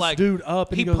fucks tell this like dude up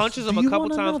and he he goes, punches him "Do a you couple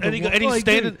want times and, another and one?" he's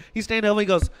Like, he's standing over and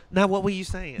he goes now what were you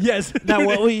saying Yes. now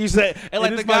what were you saying and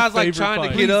like It the is my guy's like favorite trying to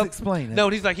fight. get Please up explain it. no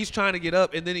and he's trying to get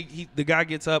up and then the guy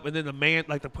gets up and then the man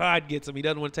like the pride gets him he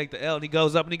doesn't want to take the L and he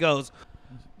goes up and he goes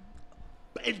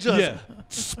and just Yeah.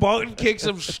 Spartan kicks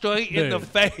him straight in the Dude,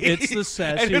 face it's the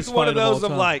sassiest and it's one of fight of all those of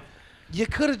time. like you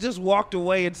could have just walked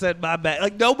away and said my bad.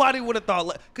 Like nobody would have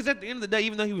thought. Because at the end of the day,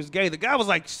 even though he was gay, the guy was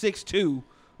like 6'2".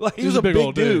 Like he was a big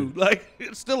old dude. Like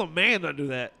it's still a man under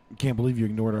that. Can't believe you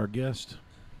ignored our guest.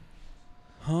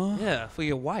 Huh? Yeah, for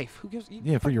your wife. Who gives?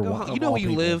 Yeah, for your go wife. home. You know where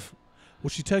you live. Well,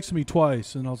 she texted me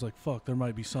twice, and I was like, "Fuck, there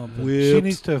might be something." She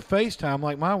needs to FaceTime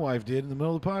like my wife did in the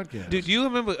middle of the podcast. Dude, you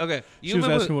remember? Okay, She was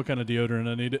asking what kind of deodorant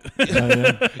I needed.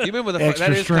 You remember that Extra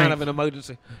is kind of an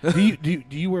emergency. do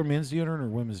you wear men's deodorant or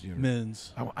women's deodorant?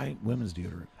 Men's. I ain't women's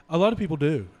deodorant. A lot of people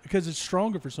do because it's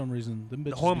stronger for some reason. Them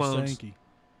bitches Hormones. be stanky.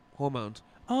 Hormones.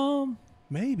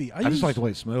 Maybe. I just like the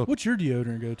way it smells. What's your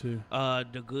deodorant go to?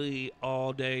 Degree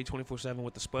all day, 24/7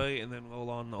 with the spray, and then roll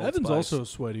on the Old Evan's Spice. also a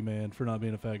sweaty man for not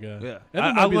being a fat guy. Yeah. Evan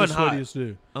I might be the run hot. sweatiest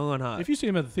dude. I'm going hot. If you see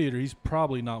him at the theater, he's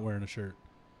probably not wearing a shirt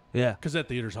Yeah. because that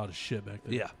theater's hot as shit back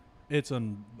there. Yeah. It's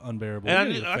unbearable. And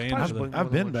You need a I fan probably for should that.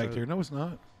 I've been one back shirt. there. No, it's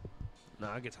not.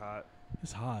 Nah, it gets hot.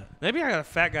 It's hot. Maybe I got a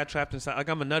fat guy trapped inside. Like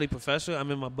I'm a nutty professor.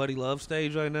 I'm in my buddy love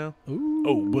stage right now. Ooh.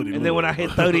 Oh, buddy. And then when I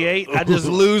hit 38, I just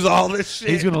lose all this shit.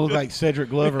 He's gonna look like Cedric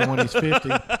Glover when he's 50.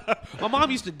 My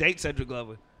mom used to date Cedric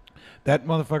Glover. That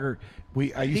motherfucker.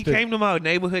 He He came to my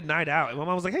neighborhood night out, and my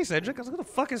mom was like, "Hey, Cedric." I was like, "Who the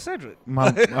fuck is Cedric?"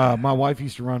 My wife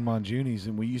used to run Monjuni's,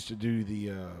 and we used to do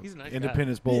the He's a nice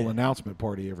Independence Bowl announcement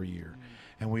party every year,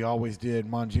 and we always did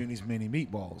Monjuni's mini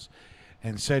meatballs.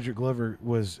 And Cedric Glover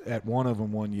was at one of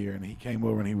them one year, and he came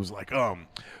over and he was like,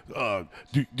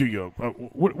 do you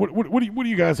what do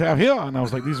you guys have here? And I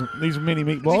was like, these are mini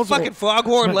meatballs. Is he fucking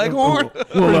foghorn, leghorn?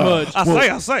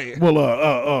 I say. Well,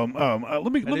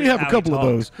 let me is have a how he couple of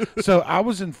talks. those. So I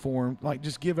was informed, like,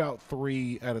 just give out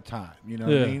 3 at a time. You know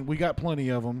what I mean? We got plenty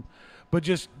of them, but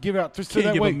just give out 3. So Can't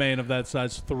that give way, a man of that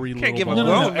size 3 Can't little give a balls.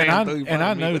 grown man and 3 I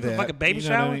fucking know meat. that. Like a baby You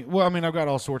know what shower? I mean? Well, I mean, I've got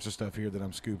all sorts of stuff here that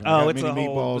I'm scooping. Oh, I got it's mini a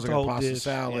whole- meatballs. it's I a got whole pasta dish.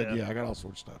 salad. Yeah. Yeah, I got all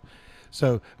sorts of stuff.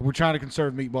 So we're trying to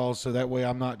conserve meatballs, so that way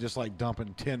I'm not just like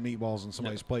dumping 10 meatballs on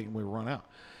somebody's plate and we run out.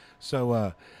 So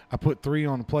I put 3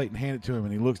 on the plate and handed it to him,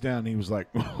 and he looks down and he was like,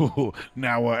 "Oh,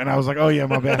 now what?" And I was like, "Oh yeah,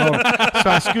 my bad." Hold on. So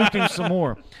I scooped him some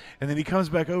more, and then he comes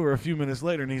back over a few minutes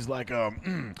later and he's like,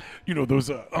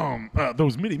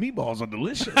 those mini meatballs are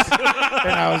delicious."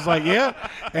 And I was like, "Yeah."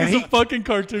 And He's a fucking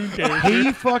cartoon character.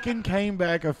 he fucking came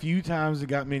back a few times and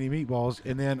got mini meatballs,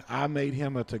 and then I made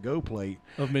him a to-go plate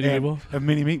Of mini meatballs? Of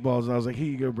mini meatballs, and I was like, "Here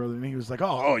you go, brother." And he was like,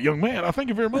 "Oh, young man, I thank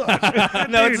you very much."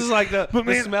 No, it's just like But the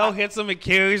man, smell hits him and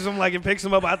carries him like it picks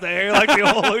him up out the air like the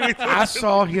whole I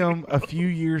saw him a few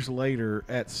years later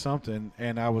at something,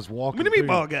 and I was walking. Mini through.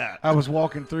 meatball guy. I was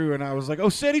walking through, and I was like, "Oh,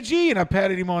 Seti G," and I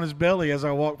patted him on his belly as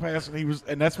I walked past,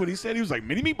 and that's what he said. He was like,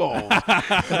 "Mini meatballs."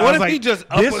 What if he just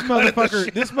this uppercutted the motherfucker?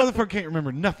 shit? This motherfucker can't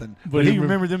remember nothing, But but he he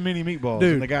remembered them mini meatballs.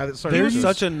 Dude, and the guy that started. He was those.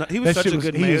 such a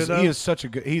good he mayor, is, though. he is such a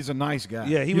good. He's a nice guy.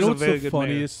 Yeah, he You was know a what's very the good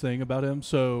funniest thing about him?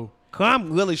 So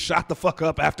Clem really shot the fuck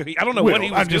up after he. I don't know Well, what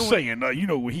he was I'm just doing.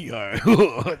 saying, he.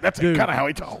 That's Dude. kind of how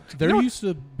he talked. there used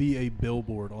to be a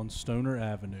billboard on Stoner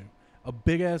Avenue, a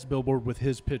big ass billboard with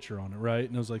his picture on it, right?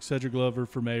 And it was like Cedric Glover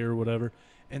for mayor or whatever.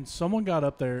 And someone got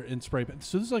up there and spray painted.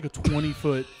 So this is like a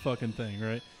 20-foot fucking thing,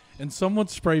 right? And someone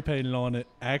spray painted on it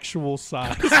actual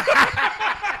size.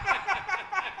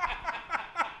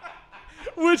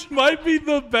 Which might be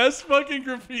the best fucking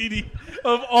graffiti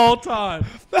of all time.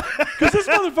 Because this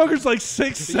motherfucker's like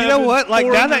 6'7", You know what? Like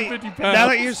now that 450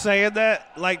 pounds. you're saying that,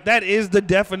 like that is the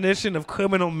definition of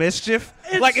criminal mischief.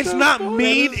 It's like it's so not funny.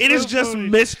 mean; It's it is so just funny.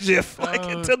 mischief, like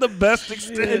to the best And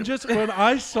extent. just when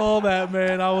I saw that,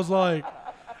 man, I was like,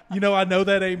 I know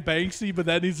that ain't Banksy, but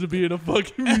that needs to be in a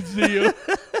fucking museum.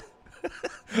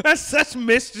 That's such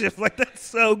mischief. Like that's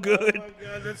so good. Oh my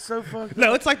god, that's so fucking.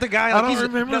 No, it's like the guy. I Like, don't he's,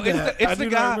 remember no, that. It's I the do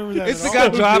not guy. remember that It's the at guy all.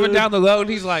 driving Dude. down the road, and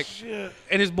he's like, Shit.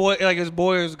 and his boy or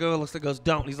his girl goes,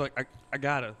 "Don't." He's like, "I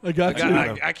gotta. I got you.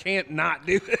 I can't not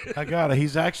do it." I got it.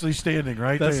 He's actually standing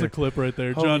right That's there. the clip right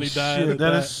there. Holy Johnny died. shit, at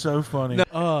that is so funny.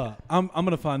 I'm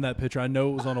gonna find that picture. I know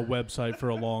it was on a website for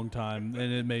a long time,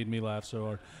 and it made me laugh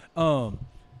so hard.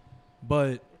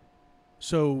 But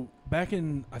so back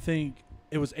in, I think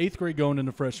it was 8th grade going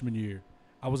into freshman year,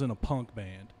 I was in a punk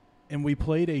band, and we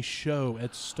played a show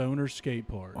at Stoner Skate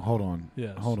Park. Hold on.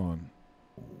 Yes. Hold on.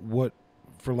 What,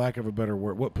 for lack of a better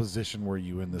word, what position were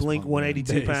you in this? Blink punk band?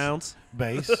 182 Bass. pounds.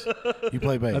 Bass. You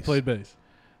play bass. I played bass.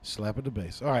 Slap at the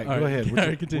bass. All right, All go right, ahead. all With right,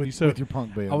 your, continue. with, So, with your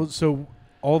punk band. I was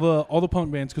all the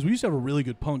punk bands, because we used to have a really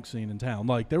good punk scene in town.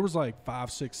 Like there was like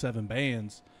 5, 6, 7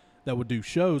 bands that would do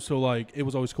shows. So like it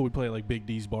was always cool. We'd play like Big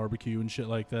D's Barbecue and shit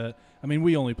like that. I mean,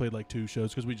 we only played like 2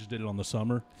 shows because we just did it on the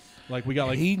summer. Like we got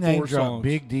like he 4 name dropped songs.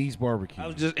 Big D's Barbecue.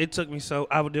 It took me so.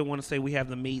 I didn't want to say we have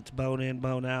the meats, bone in,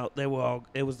 bone out. It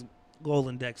was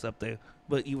Golden Decks up there.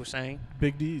 But you were saying?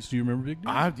 Big D's. Do you remember Big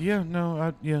D's?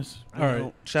 Yes. All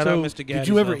right. Shout So, out Mr. Gaddy. Did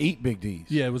you ever eat Big D's?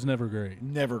 Yeah, it was never great.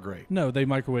 Never great. No, they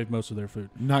microwaved most of their food.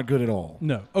 Not good at all.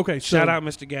 No. Okay. So Shout out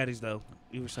Mr. Gaddy's though.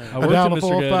 You were saying. I worked at Mr.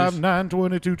 Gaddy's. 5 9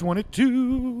 22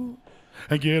 22.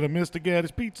 and get a Mr.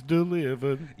 Gaddis pizza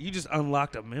delivered. You just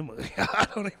unlocked a memory. I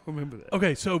don't even remember that.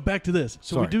 Okay, so back to this.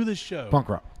 So Sorry. we do this show. Punk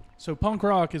rock. So punk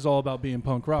rock is all about being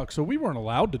punk rock. So we weren't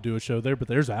allowed to do a show there, but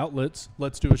there's outlets.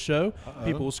 Let's do a show.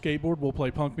 People will skateboard. We'll play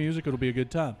punk music. It'll be a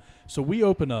good time. So we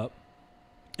open up,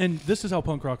 and this is how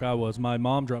punk rock I was. My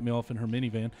mom dropped me off in her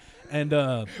minivan, and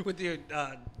With your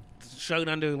shirt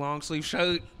under, long sleeve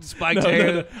shirt, spiked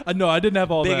hair, no, I didn't have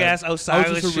all big that. ass Osiris I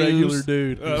was just a regular shoes.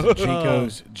 dude.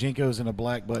 Jinkos and a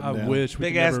black button I down. wish we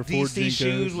Big could ass never afford DC Jinkos.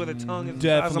 shoes with a tongue in the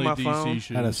size of Definitely my DC phone.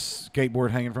 shoes. Had a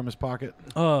skateboard hanging from his pocket.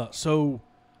 So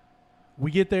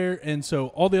we get there, and so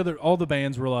all the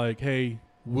bands were like, "Hey,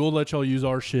 we'll let y'all use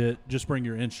our shit. Just bring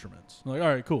your instruments." I'm like, all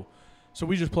right, cool. So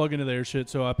we just plug into their shit.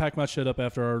 So I pack my shit up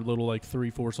after our little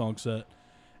 3-4 song set,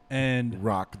 and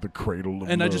Rock the cradle of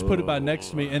I just put it by love. next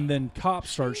to me, and then cops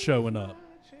start showing up.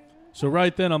 So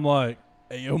right then I'm like,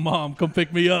 "Hey, yo, mom, come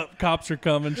pick me up. Cops are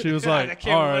coming." She was I like,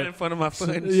 can't "All run right." in front of my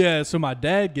friends. Yeah, so my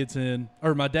dad gets in,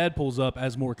 or my dad pulls up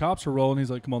as more cops are rolling. He's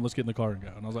like, "Come on, let's get in the car and go."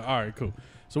 And I was like, "All right, cool."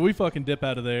 So we fucking dip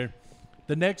out of there.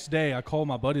 The next day, I called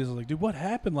my buddies. I was like, "Dude, what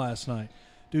happened last night?"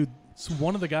 Dude, so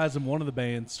one of the guys in one of the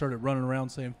bands started running around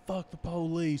saying, "Fuck the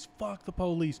police, fuck the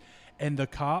police." And the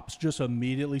cops just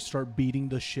immediately start beating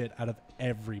the shit out of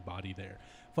everybody there.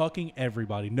 Fucking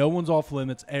everybody. No one's off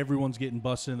limits. Everyone's getting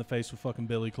busted in the face with fucking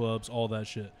billy clubs, all that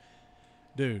shit.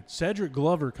 Dude, Cedric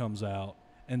Glover comes out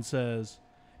and says,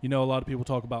 "You know, a lot of people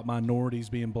talk about minorities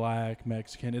being black,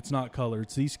 Mexican. It's not color.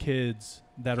 It's these kids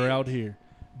that are out here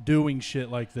doing shit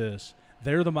like this.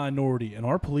 They're the minority, and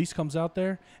our police comes out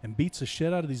there and beats the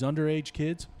shit out of these underage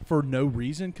kids for no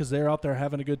reason because they're out there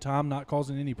having a good time, not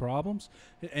causing any problems."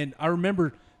 And I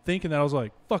remember thinking that. I was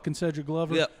like, fucking Cedric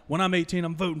Glover, Yep. when I'm 18,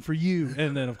 I'm voting for you.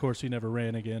 And then, of course, he never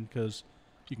ran again because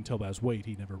you can tell by his weight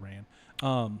he never ran.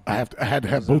 I had to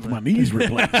have both my knees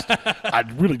replaced. I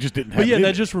really just didn't have But yeah, it.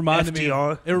 that just reminded me.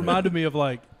 FDR. It reminded me of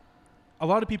a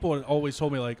lot of people had always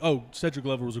told me "Oh, Cedric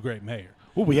Glover was a great mayor."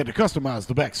 Well, we had to customize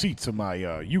the back seats of my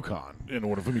Yukon in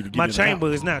order for me to get My in and chamber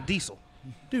out. is now diesel.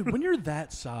 Dude, when you're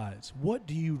that size, what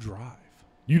do you drive?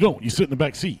 You don't. You sit in the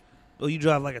back seat Or you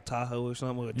drive like a Tahoe or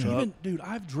something with a truck. Even, dude,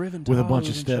 I've driven with a bunch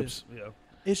of Tahoes and shit. steps. Yeah.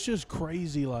 It's just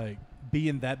crazy,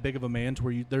 being that big of a man to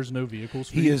where there's no vehicles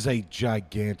for He you. is a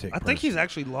gigantic I think he's person.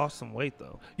 actually lost some weight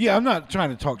though. Yeah, I'm not trying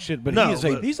to talk shit, but No, he is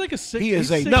a but He's like a six. He is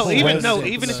he's a- six No, Full even resident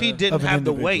even if he of didn't an have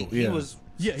the individual, weight, yeah. he was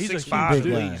Yeah, he's a 6'5" huge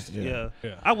at guy, least. yeah.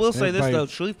 Yeah. I will say this Everybody- though,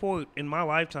 Shreveport in my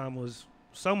lifetime was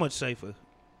so much safer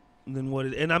than what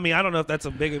it. And I mean, I don't know if that's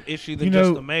a bigger issue than You just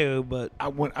know, the mayor, but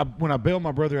when I bailed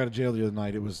my brother out of jail the other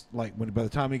night, it was like by the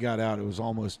time he got out, it was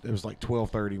like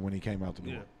 12:30 when he came out the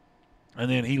door. Yeah. And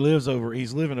then he's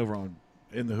living over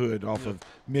in the hood off of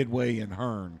Midway and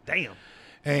Hearn. damn,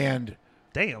 And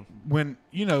damn. when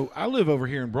I live over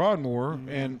here in Broadmoor,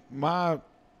 and I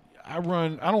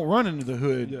don't run into the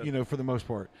hood, for the most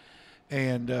part.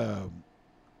 And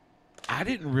I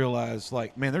didn't realize,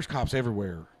 man, there's cops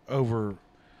everywhere over.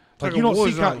 like You a don't war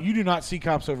see zone. you do not see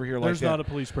cops over here There's like that. not a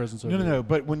police presence over No. there.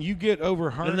 But when you get over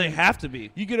Hearn, Then they have to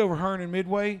be. you get over Hearn and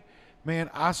Midway, man.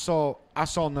 I saw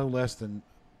no less than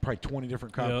probably 20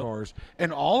 different cop Yep. cars,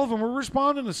 and all of them were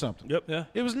responding to something. Yep. Yeah.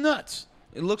 It was nuts.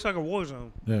 It looks like a war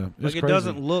zone. Yeah, Like, it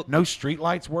doesn't look- no street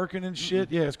lights working and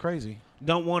shit. Yeah, it's crazy.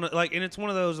 Don't want to and it's one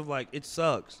of those of it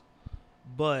sucks,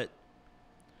 but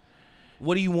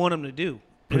what do you want them to do?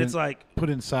 Put And it's in- like, Put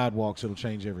in sidewalks; it'll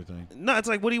change everything. no, it's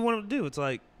like, what do you want them to do? It's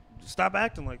like, stop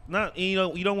acting like not. You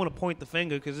don't want to point the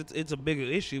finger because it's a bigger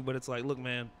issue, but it's like, look,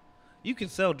 man, you can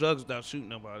sell drugs without shooting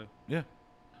nobody. Yeah.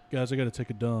 Guys, I got to take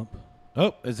a dump.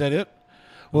 Oh, is that it?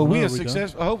 Well, we No, have we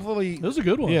success. Hopefully, It was a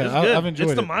good one. Yeah, It's good. I've enjoyed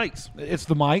it's the it. mics. It's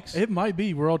the mics. It might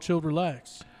be. We're all chilled,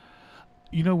 relaxed.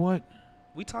 You know what?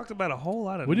 We talked about a whole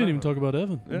lot of. We didn't even nothing. talk about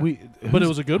Evan. Yeah. But it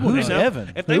was a good one. Who's though.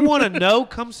 Evan? If they want to know,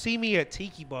 come see me at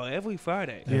Tiki Bar every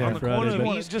Friday Yeah, on the Friday, corner of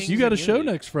but East just- You Kings got a and show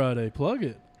Unity. next Friday. Plug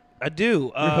it. I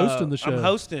do. You're hosting the show. I'm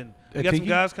hosting. We At got some Tiki?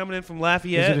 guys coming in from Is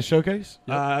Lafayette. it a showcase?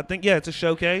 I think it's a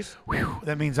showcase. Whew,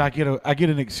 that means I get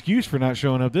an excuse for not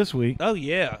showing up this week. Oh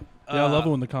yeah. Yeah, I love it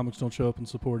when the comics don't show up and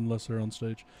support unless they're on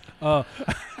stage. Hold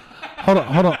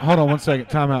on 1 second.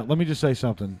 Time out. Let me just say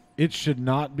something. It should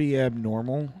not be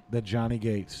abnormal that Johnny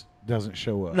Gates doesn't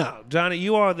show up. No, Johnny,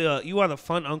 you are the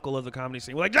fun uncle of the comedy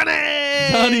scene. We're like, Johnny!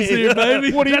 Johnny's here,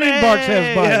 baby. What do you mean Barks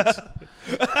has bites?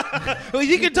 Well,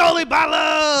 you can totally buy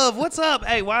love. What's up?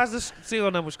 Hey, why is this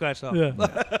serial number scratched off? Yeah.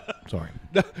 Sorry.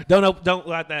 Don't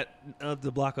let that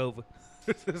the block over.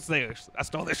 It's theirs. I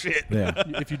stole their shit. Yeah.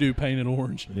 If you do painted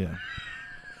orange. Yeah.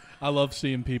 I love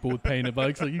seeing people with painted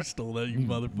bikes. Like, you stole that, you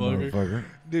motherfucker. Motherfucker.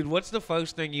 Dude, what's the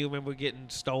first thing you remember getting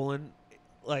stolen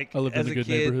like I lived as in a good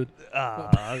kid, neighborhood.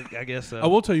 I guess so. I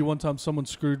will tell you one time someone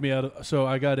screwed me out of. So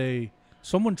I got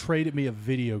someone traded me a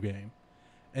video game,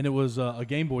 and it was a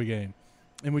Game Boy game,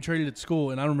 and we traded at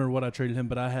school. And I don't remember what I traded him,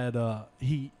 but I had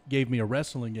he gave me a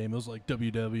wrestling game. It was like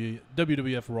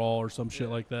WWF Raw or some shit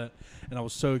like that, and I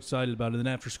was so excited about it. And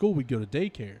then after school we'd go to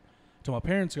daycare till my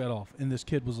parents got off, and this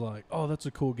kid was like, "Oh, that's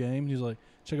a cool game." He's like,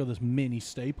 "Check out this mini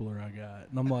stapler I got,"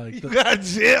 and I'm like, you got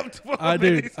gypped. I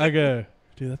do. I go,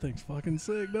 dude, that thing's fucking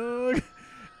sick, dog.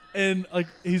 And like,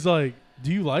 he's like,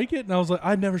 do you like it? And I was like,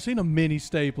 I've never seen a mini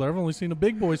stapler. I've only seen a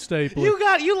big boy stapler.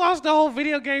 You lost the whole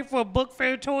video game for a book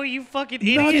fair toy. You fucking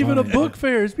idiot. Not even a book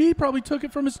fair. He probably took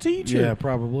it from his teacher. Yeah,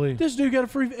 probably. This dude got a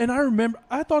free. And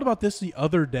I thought about this the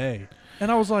other day,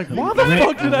 and I was like, why the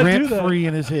fuck did I do that? Rent free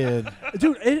in his head,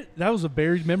 dude. That was a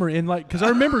buried memory, and like, because I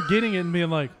remember getting it and being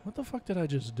like, what the fuck did I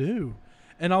just do?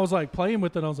 And I was like playing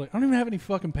with it. I was like, I don't even have any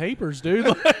fucking papers, dude.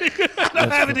 Like, I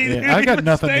don't have any. I got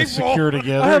nothing to secure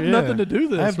together. I have nothing to do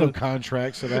this. I have no with.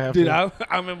 contracts that I have Dude, to.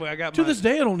 I remember I got To this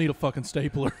day, I don't need a fucking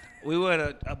stapler. We were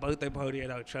at a birthday party at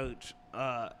our church,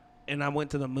 and I went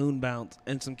to the moon bounce,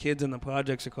 and some kids in the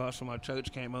projects across from our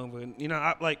church came over, and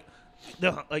I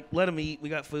let them eat. We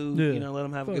got food, Yeah. Let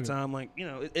them have a good time, and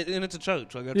it's a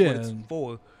church. Like that's Yeah. what it's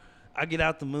for. I get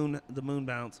out the moon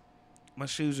bounce, my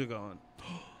shoes are gone,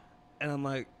 and I'm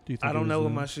like, Do you think I it don't was know where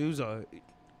them? my shoes are.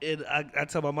 I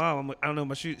tell my mom, I'm like, I don't know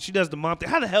my shoes. She does the mom thing.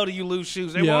 How the hell do you lose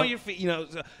shoes? They're Yeah. on your feet.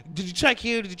 So, did you check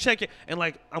here? Did you check it? And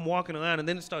like I'm walking around, and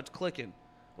then it starts clicking.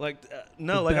 Like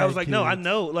no, The like I was like, bad no, I kids.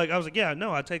 know. Like I was like, yeah, I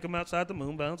know. I take them outside the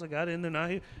moon bounce. I got in, they're not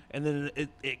here, and then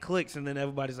it clicks, and then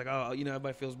everybody's like, oh,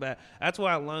 everybody feels bad. That's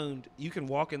why I learned you can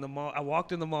walk in the mall. I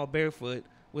walked in the mall barefoot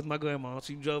with my grandma.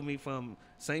 She drove me from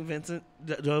St. Vincent,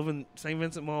 drove in St.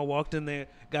 Vincent Mall, walked in there,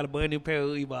 got a brand new pair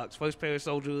of Reeboks, first pair of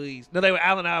Soldier Lees. No, they were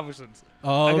Allen Iversons.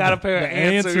 Oh, I got a pair of the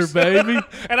Answer, Answers, baby.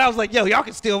 And I was like, yo, y'all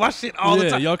can steal my shit all the Yeah,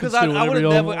 time. y'all can Because steal I would whatever have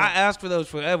y'all never, want. I asked for those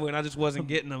forever, and I just wasn't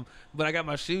getting them. But I got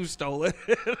my shoes stolen.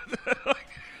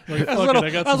 Like, Those fuck little, it, I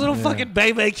got those some- little fucking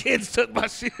baby kids took my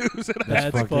shoes. And, That's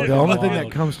Fuck, fucking the only thing wild.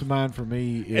 that comes to mind for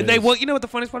me is and they want, you know what the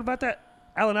funniest part about that?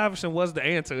 Allen Iverson was the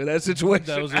answer in that situation.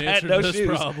 That was the I had answer no to this shoes.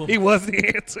 problem. He was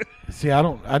the answer. See,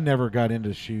 I never got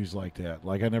into shoes like that.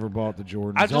 Like I never bought the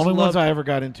Jordans. I The just only ones loved- I ever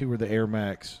got into were the Air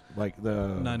Max, like the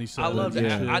 97. I loved it.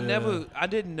 Yeah. I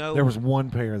didn't know. There was one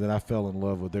pair that I fell in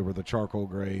love with. They were the charcoal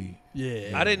gray.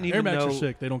 Yeah. I didn't Air even Max know. are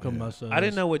sick. They don't come my size. I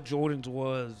didn't know what Jordans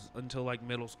was until like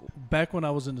middle school. Back when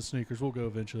I was into sneakers, we'll go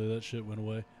eventually. That shit went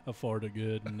away. I farted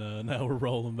good, and now we're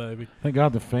rolling, baby. Thank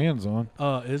God the fan's on.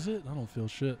 Is it? I don't feel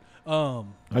shit. Are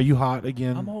you hot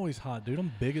again? I'm always hot, dude.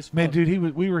 I'm big as fuck. Man,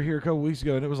 dude, we were here a couple weeks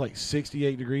ago and it was like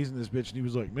 68 degrees in this bitch, and he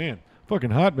was like, "Man,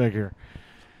 fucking hot back here."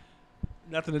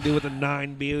 Nothing to do with the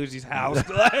 9 beers he's housed.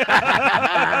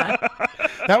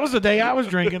 That was the day I was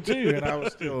drinking too, and I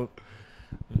was still.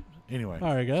 Anyway,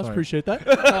 All right, guys. sorry. Appreciate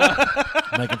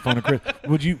that. Making fun of Chris.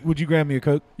 Would you grab me a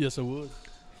Coke? Yes, I would.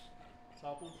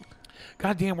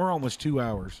 God damn, we're almost 2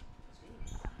 hours.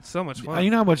 So much fun.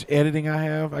 You know how much editing I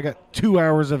have? I got 2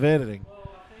 hours of editing.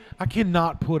 I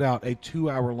cannot put out a 2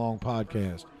 hour long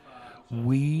podcast.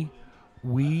 We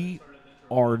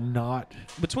are not.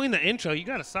 Between the intro, you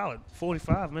got a solid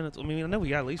 45 minutes. I mean, I know we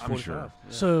got at least I'm 45. sure. Yeah.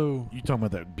 So You talking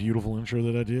about that beautiful intro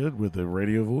that I did with the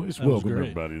radio voice? That was Welcome great.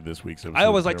 everybody to this week's episode. I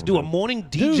always of like to do a Terrible morning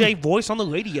DJ voice on the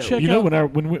radio. Check You know,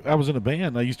 out- when I was in a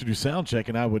band, I used to do sound check,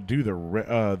 and I would do the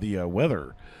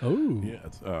weather. oh, Yeah.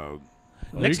 It's,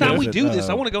 Next There you time go. we do this,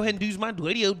 I Uh, want to go ahead and do my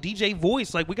radio DJ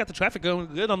voice. Like, we got the traffic going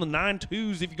good on the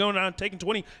 9-2s. If you're going around taking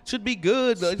 20, should be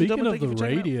good. Ladies and speaking gentlemen, of thank you the for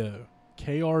checking out. radio,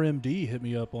 KRMD hit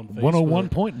me up on Facebook.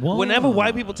 101.1. Whenever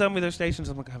white people tell me their stations,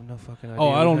 I'm like, I have no fucking idea. Oh,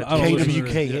 I don't listen to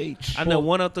it. KWKH. I know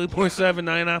 103.7,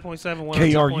 99.7,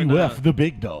 KRUF, the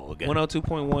big dog.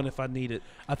 102.1 if I need it.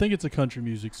 I think it's a country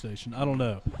music station. I don't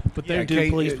know, but Yeah, they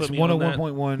please put it's me on that.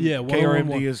 101.1. Yeah, KRMD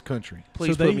 101.1. is country.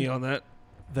 Please So put they- me on that.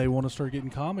 they want to start getting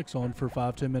comics on for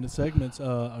 5-10 minute segments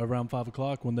around 5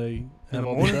 o'clock when they have the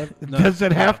all morning? the stuff. No. Does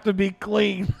it have to be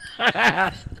clean?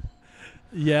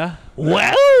 Yeah,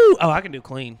 Wow! Oh, I can do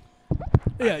clean.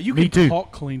 yeah. You Me can too.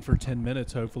 talk clean for 10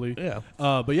 minutes, hopefully. Yeah.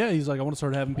 But yeah, he's like, I want to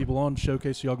start having people on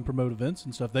showcase so y'all can promote events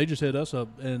and stuff. They just hit us up,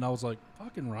 and I was like,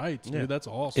 fucking right, dude. Yeah. That's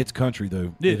awesome. It's country,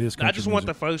 though. Yeah. It is country I just want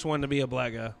the music. first one to be a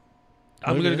black guy.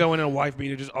 I'm Okay. going to go in a wife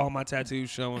beater, just all my tattoos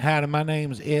showing. Howdy, my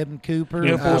name's Evan Cooper.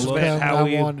 Yeah, I full was respect. telling- How are I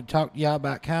you? wanted to talk to y'all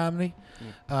about comedy.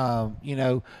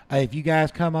 If you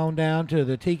guys come on down to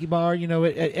the Tiki Bar,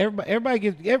 everybody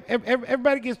gets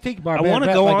Tiki Bar. I want to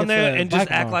bad, go like on it's there a and just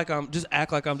black act bar. like I'm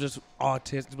just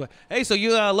autistic. But hey, so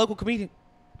you're a local comedian?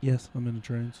 Yes. I'm in the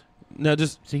trains. No,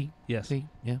 just See, yes. see,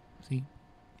 yeah, see.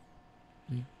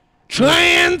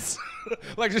 trans.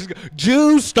 Like just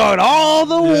Jews start all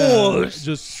the wars.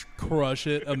 Just crush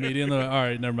it immediately. All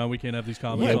right, never mind. We can't have these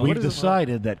comments. Yeah, on. we've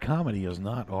decided that comedy is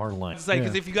not our lane. It's like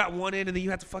because if you got one end and then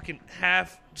you have to fucking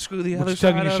half screw the What other you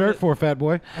side tugging your of shirt it. for, fat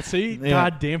boy? See? Yeah.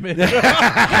 God damn it.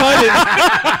 Cut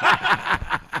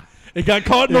it. It got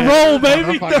caught in the roll,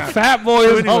 baby. The fat boy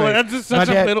is anyway, holding. That's just such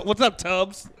my a dad- middle. What's up,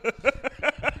 Tubbs?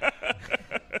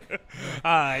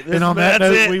 All right, And on that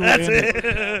that's note, it. we will That's end it.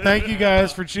 it. Thank you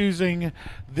guys for choosing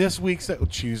this week's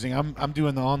choosing. I'm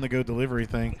doing the on the go delivery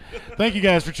thing. Thank you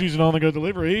guys for choosing on the go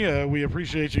delivery. We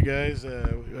appreciate you guys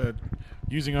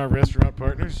using our restaurant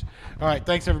partners. All right,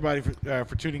 thanks everybody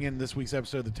for tuning in this week's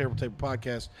episode of the Terrible Table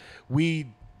Podcast.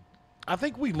 I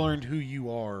think we learned who you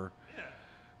are.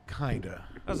 Kinda.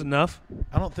 That was enough.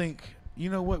 I don't think. You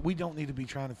know what? We don't need to be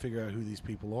trying to figure out who these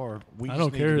people are. We I just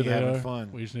don't need care to who be they having are. fun.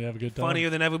 We just need to have a good time. Funnier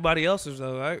than everybody else's,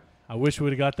 though, right? I wish we'd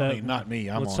have got that. I mean, not me.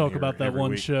 I'm Let's on talk here about that every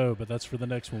one week. show, but that's for the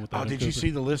next one with Oh, Evan did you Cooper. see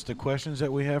the list of questions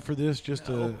that we have for this?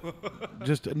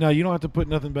 No, you don't have to put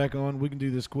nothing back on. We can do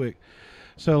this quick.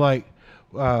 So,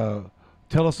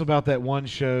 tell us about that one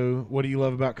show. What do you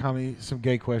love about comedy? Some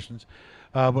gay questions.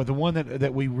 But the one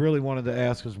that we really wanted to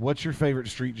ask is, what's your favorite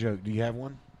street joke? Do you have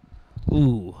one?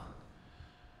 Ooh.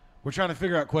 We're trying to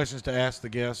figure out questions to ask the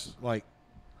guests, like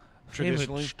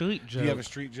traditionally. Street Do you have a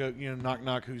street joke? Knock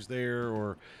knock, who's there?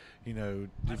 Or,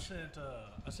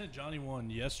 I sent Johnny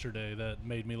one yesterday that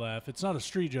made me laugh. It's not a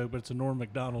street joke, but it's a Norm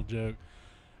Macdonald joke,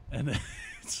 and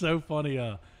it's so funny.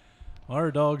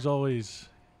 Our dogs always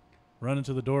run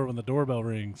into the door when the doorbell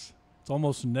rings. It's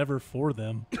almost never for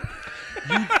them.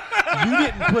 You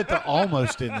didn't put the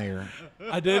almost in there.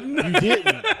 I didn't. You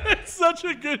didn't. It's such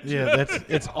a good Yeah, joke.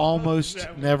 it's almost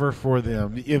never for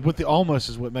them. With the almost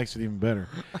is what makes it even better.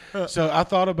 So I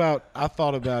thought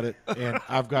about it, and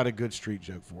I've got a good street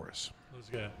joke for us. Let's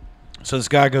go. So this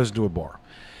guy goes to a bar,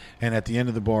 and at the end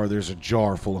of the bar, there's a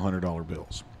jar full of $100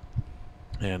 bills,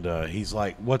 and he's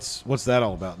like, "What's that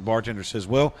all about?" And the bartender says,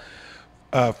 "Well,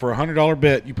 for a $100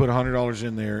 bet, you put $100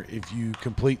 in there. If you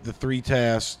complete the 3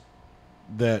 tasks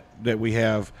that we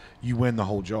have, you win the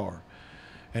whole jar."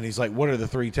 And he's like, "What are the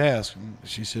 3 tasks?" And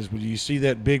she says, "Well, do you see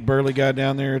that big burly guy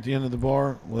down there at the end of the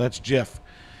bar? Well, that's Jeff.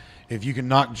 If you can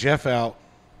knock Jeff out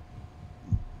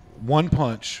one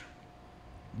punch,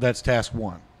 that's task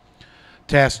 1.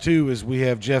 Task 2 is we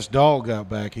have Jeff's dog out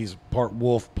back. He's part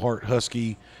wolf, part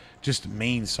husky, just a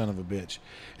mean son of a bitch.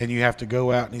 And you have to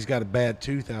go out, and he's got a bad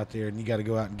tooth out there, and you got to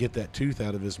go out and get that tooth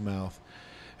out of his mouth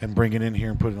and bring it in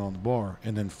here and put it on the bar.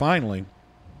 And then finally,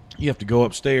 you have to go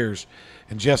upstairs,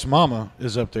 and Jeff's mama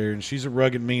is up there, and she's a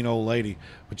rugged, mean old lady,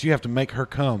 but you have to make her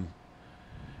come.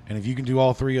 And if you can do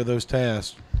all 3 of those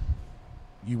tasks,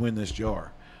 you win this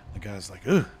jar." The guy's like,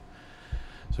 "Ugh."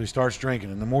 So he starts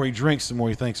drinking, and the more he drinks, the more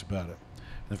he thinks about it.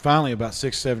 And finally, about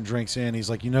 6, 7 drinks in, he's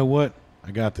like, "You know what?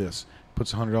 I got this."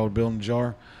 Puts a $100 bill in the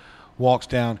jar, walks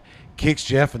down, kicks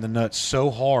Jeff in the nuts so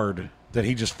hard that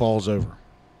he just falls over.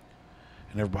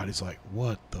 And everybody's like,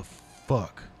 "What the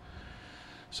fuck?"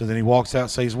 So then he walks out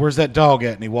and says, "Where's that dog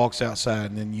at?" And he walks outside,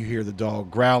 and then you hear the dog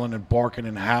growling and barking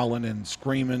and howling and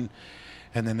screaming.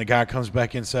 And then the guy comes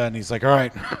back inside, and he's like, "All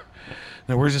right,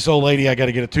 now where's this old lady I got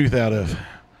to get a tooth out of?"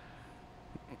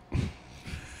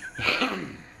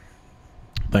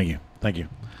 Thank you.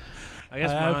 I guess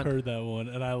I've mine, heard that one,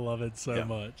 and I love it so Yeah.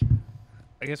 much.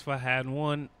 I guess if I had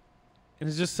one, and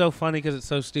it's just so funny because it's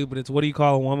so stupid. It's, what do you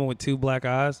call a woman with 2 black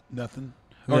eyes? Nothing.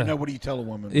 Yeah. Or no, what do you tell a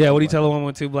woman? Yeah, what do you tell a woman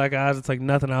with 2 black eyes? It's like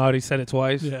nothing. I already said it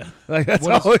twice. Yeah. Like that's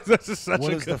What is- always that's just such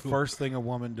What a is good the first thing a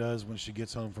woman does when she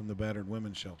gets home from the battered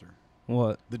women's shelter?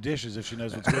 What? The dishes, if she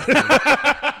knows what's good for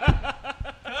her.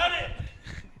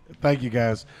 Thank you,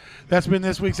 guys. That's been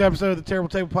this week's episode of the Terrible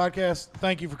Table Podcast.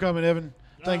 Thank you for coming, Evan.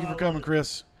 Thank you for coming,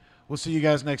 Chris. We'll see you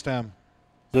guys next time.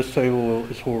 This table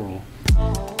is horrible.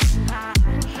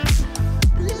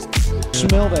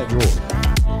 Smell that drawer.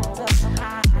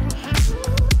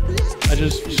 I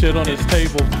just shit on his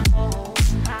table.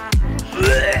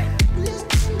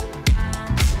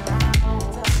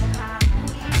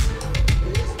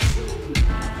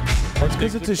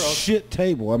 Because it's a shit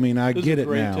table. I mean, I get it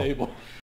now. Table.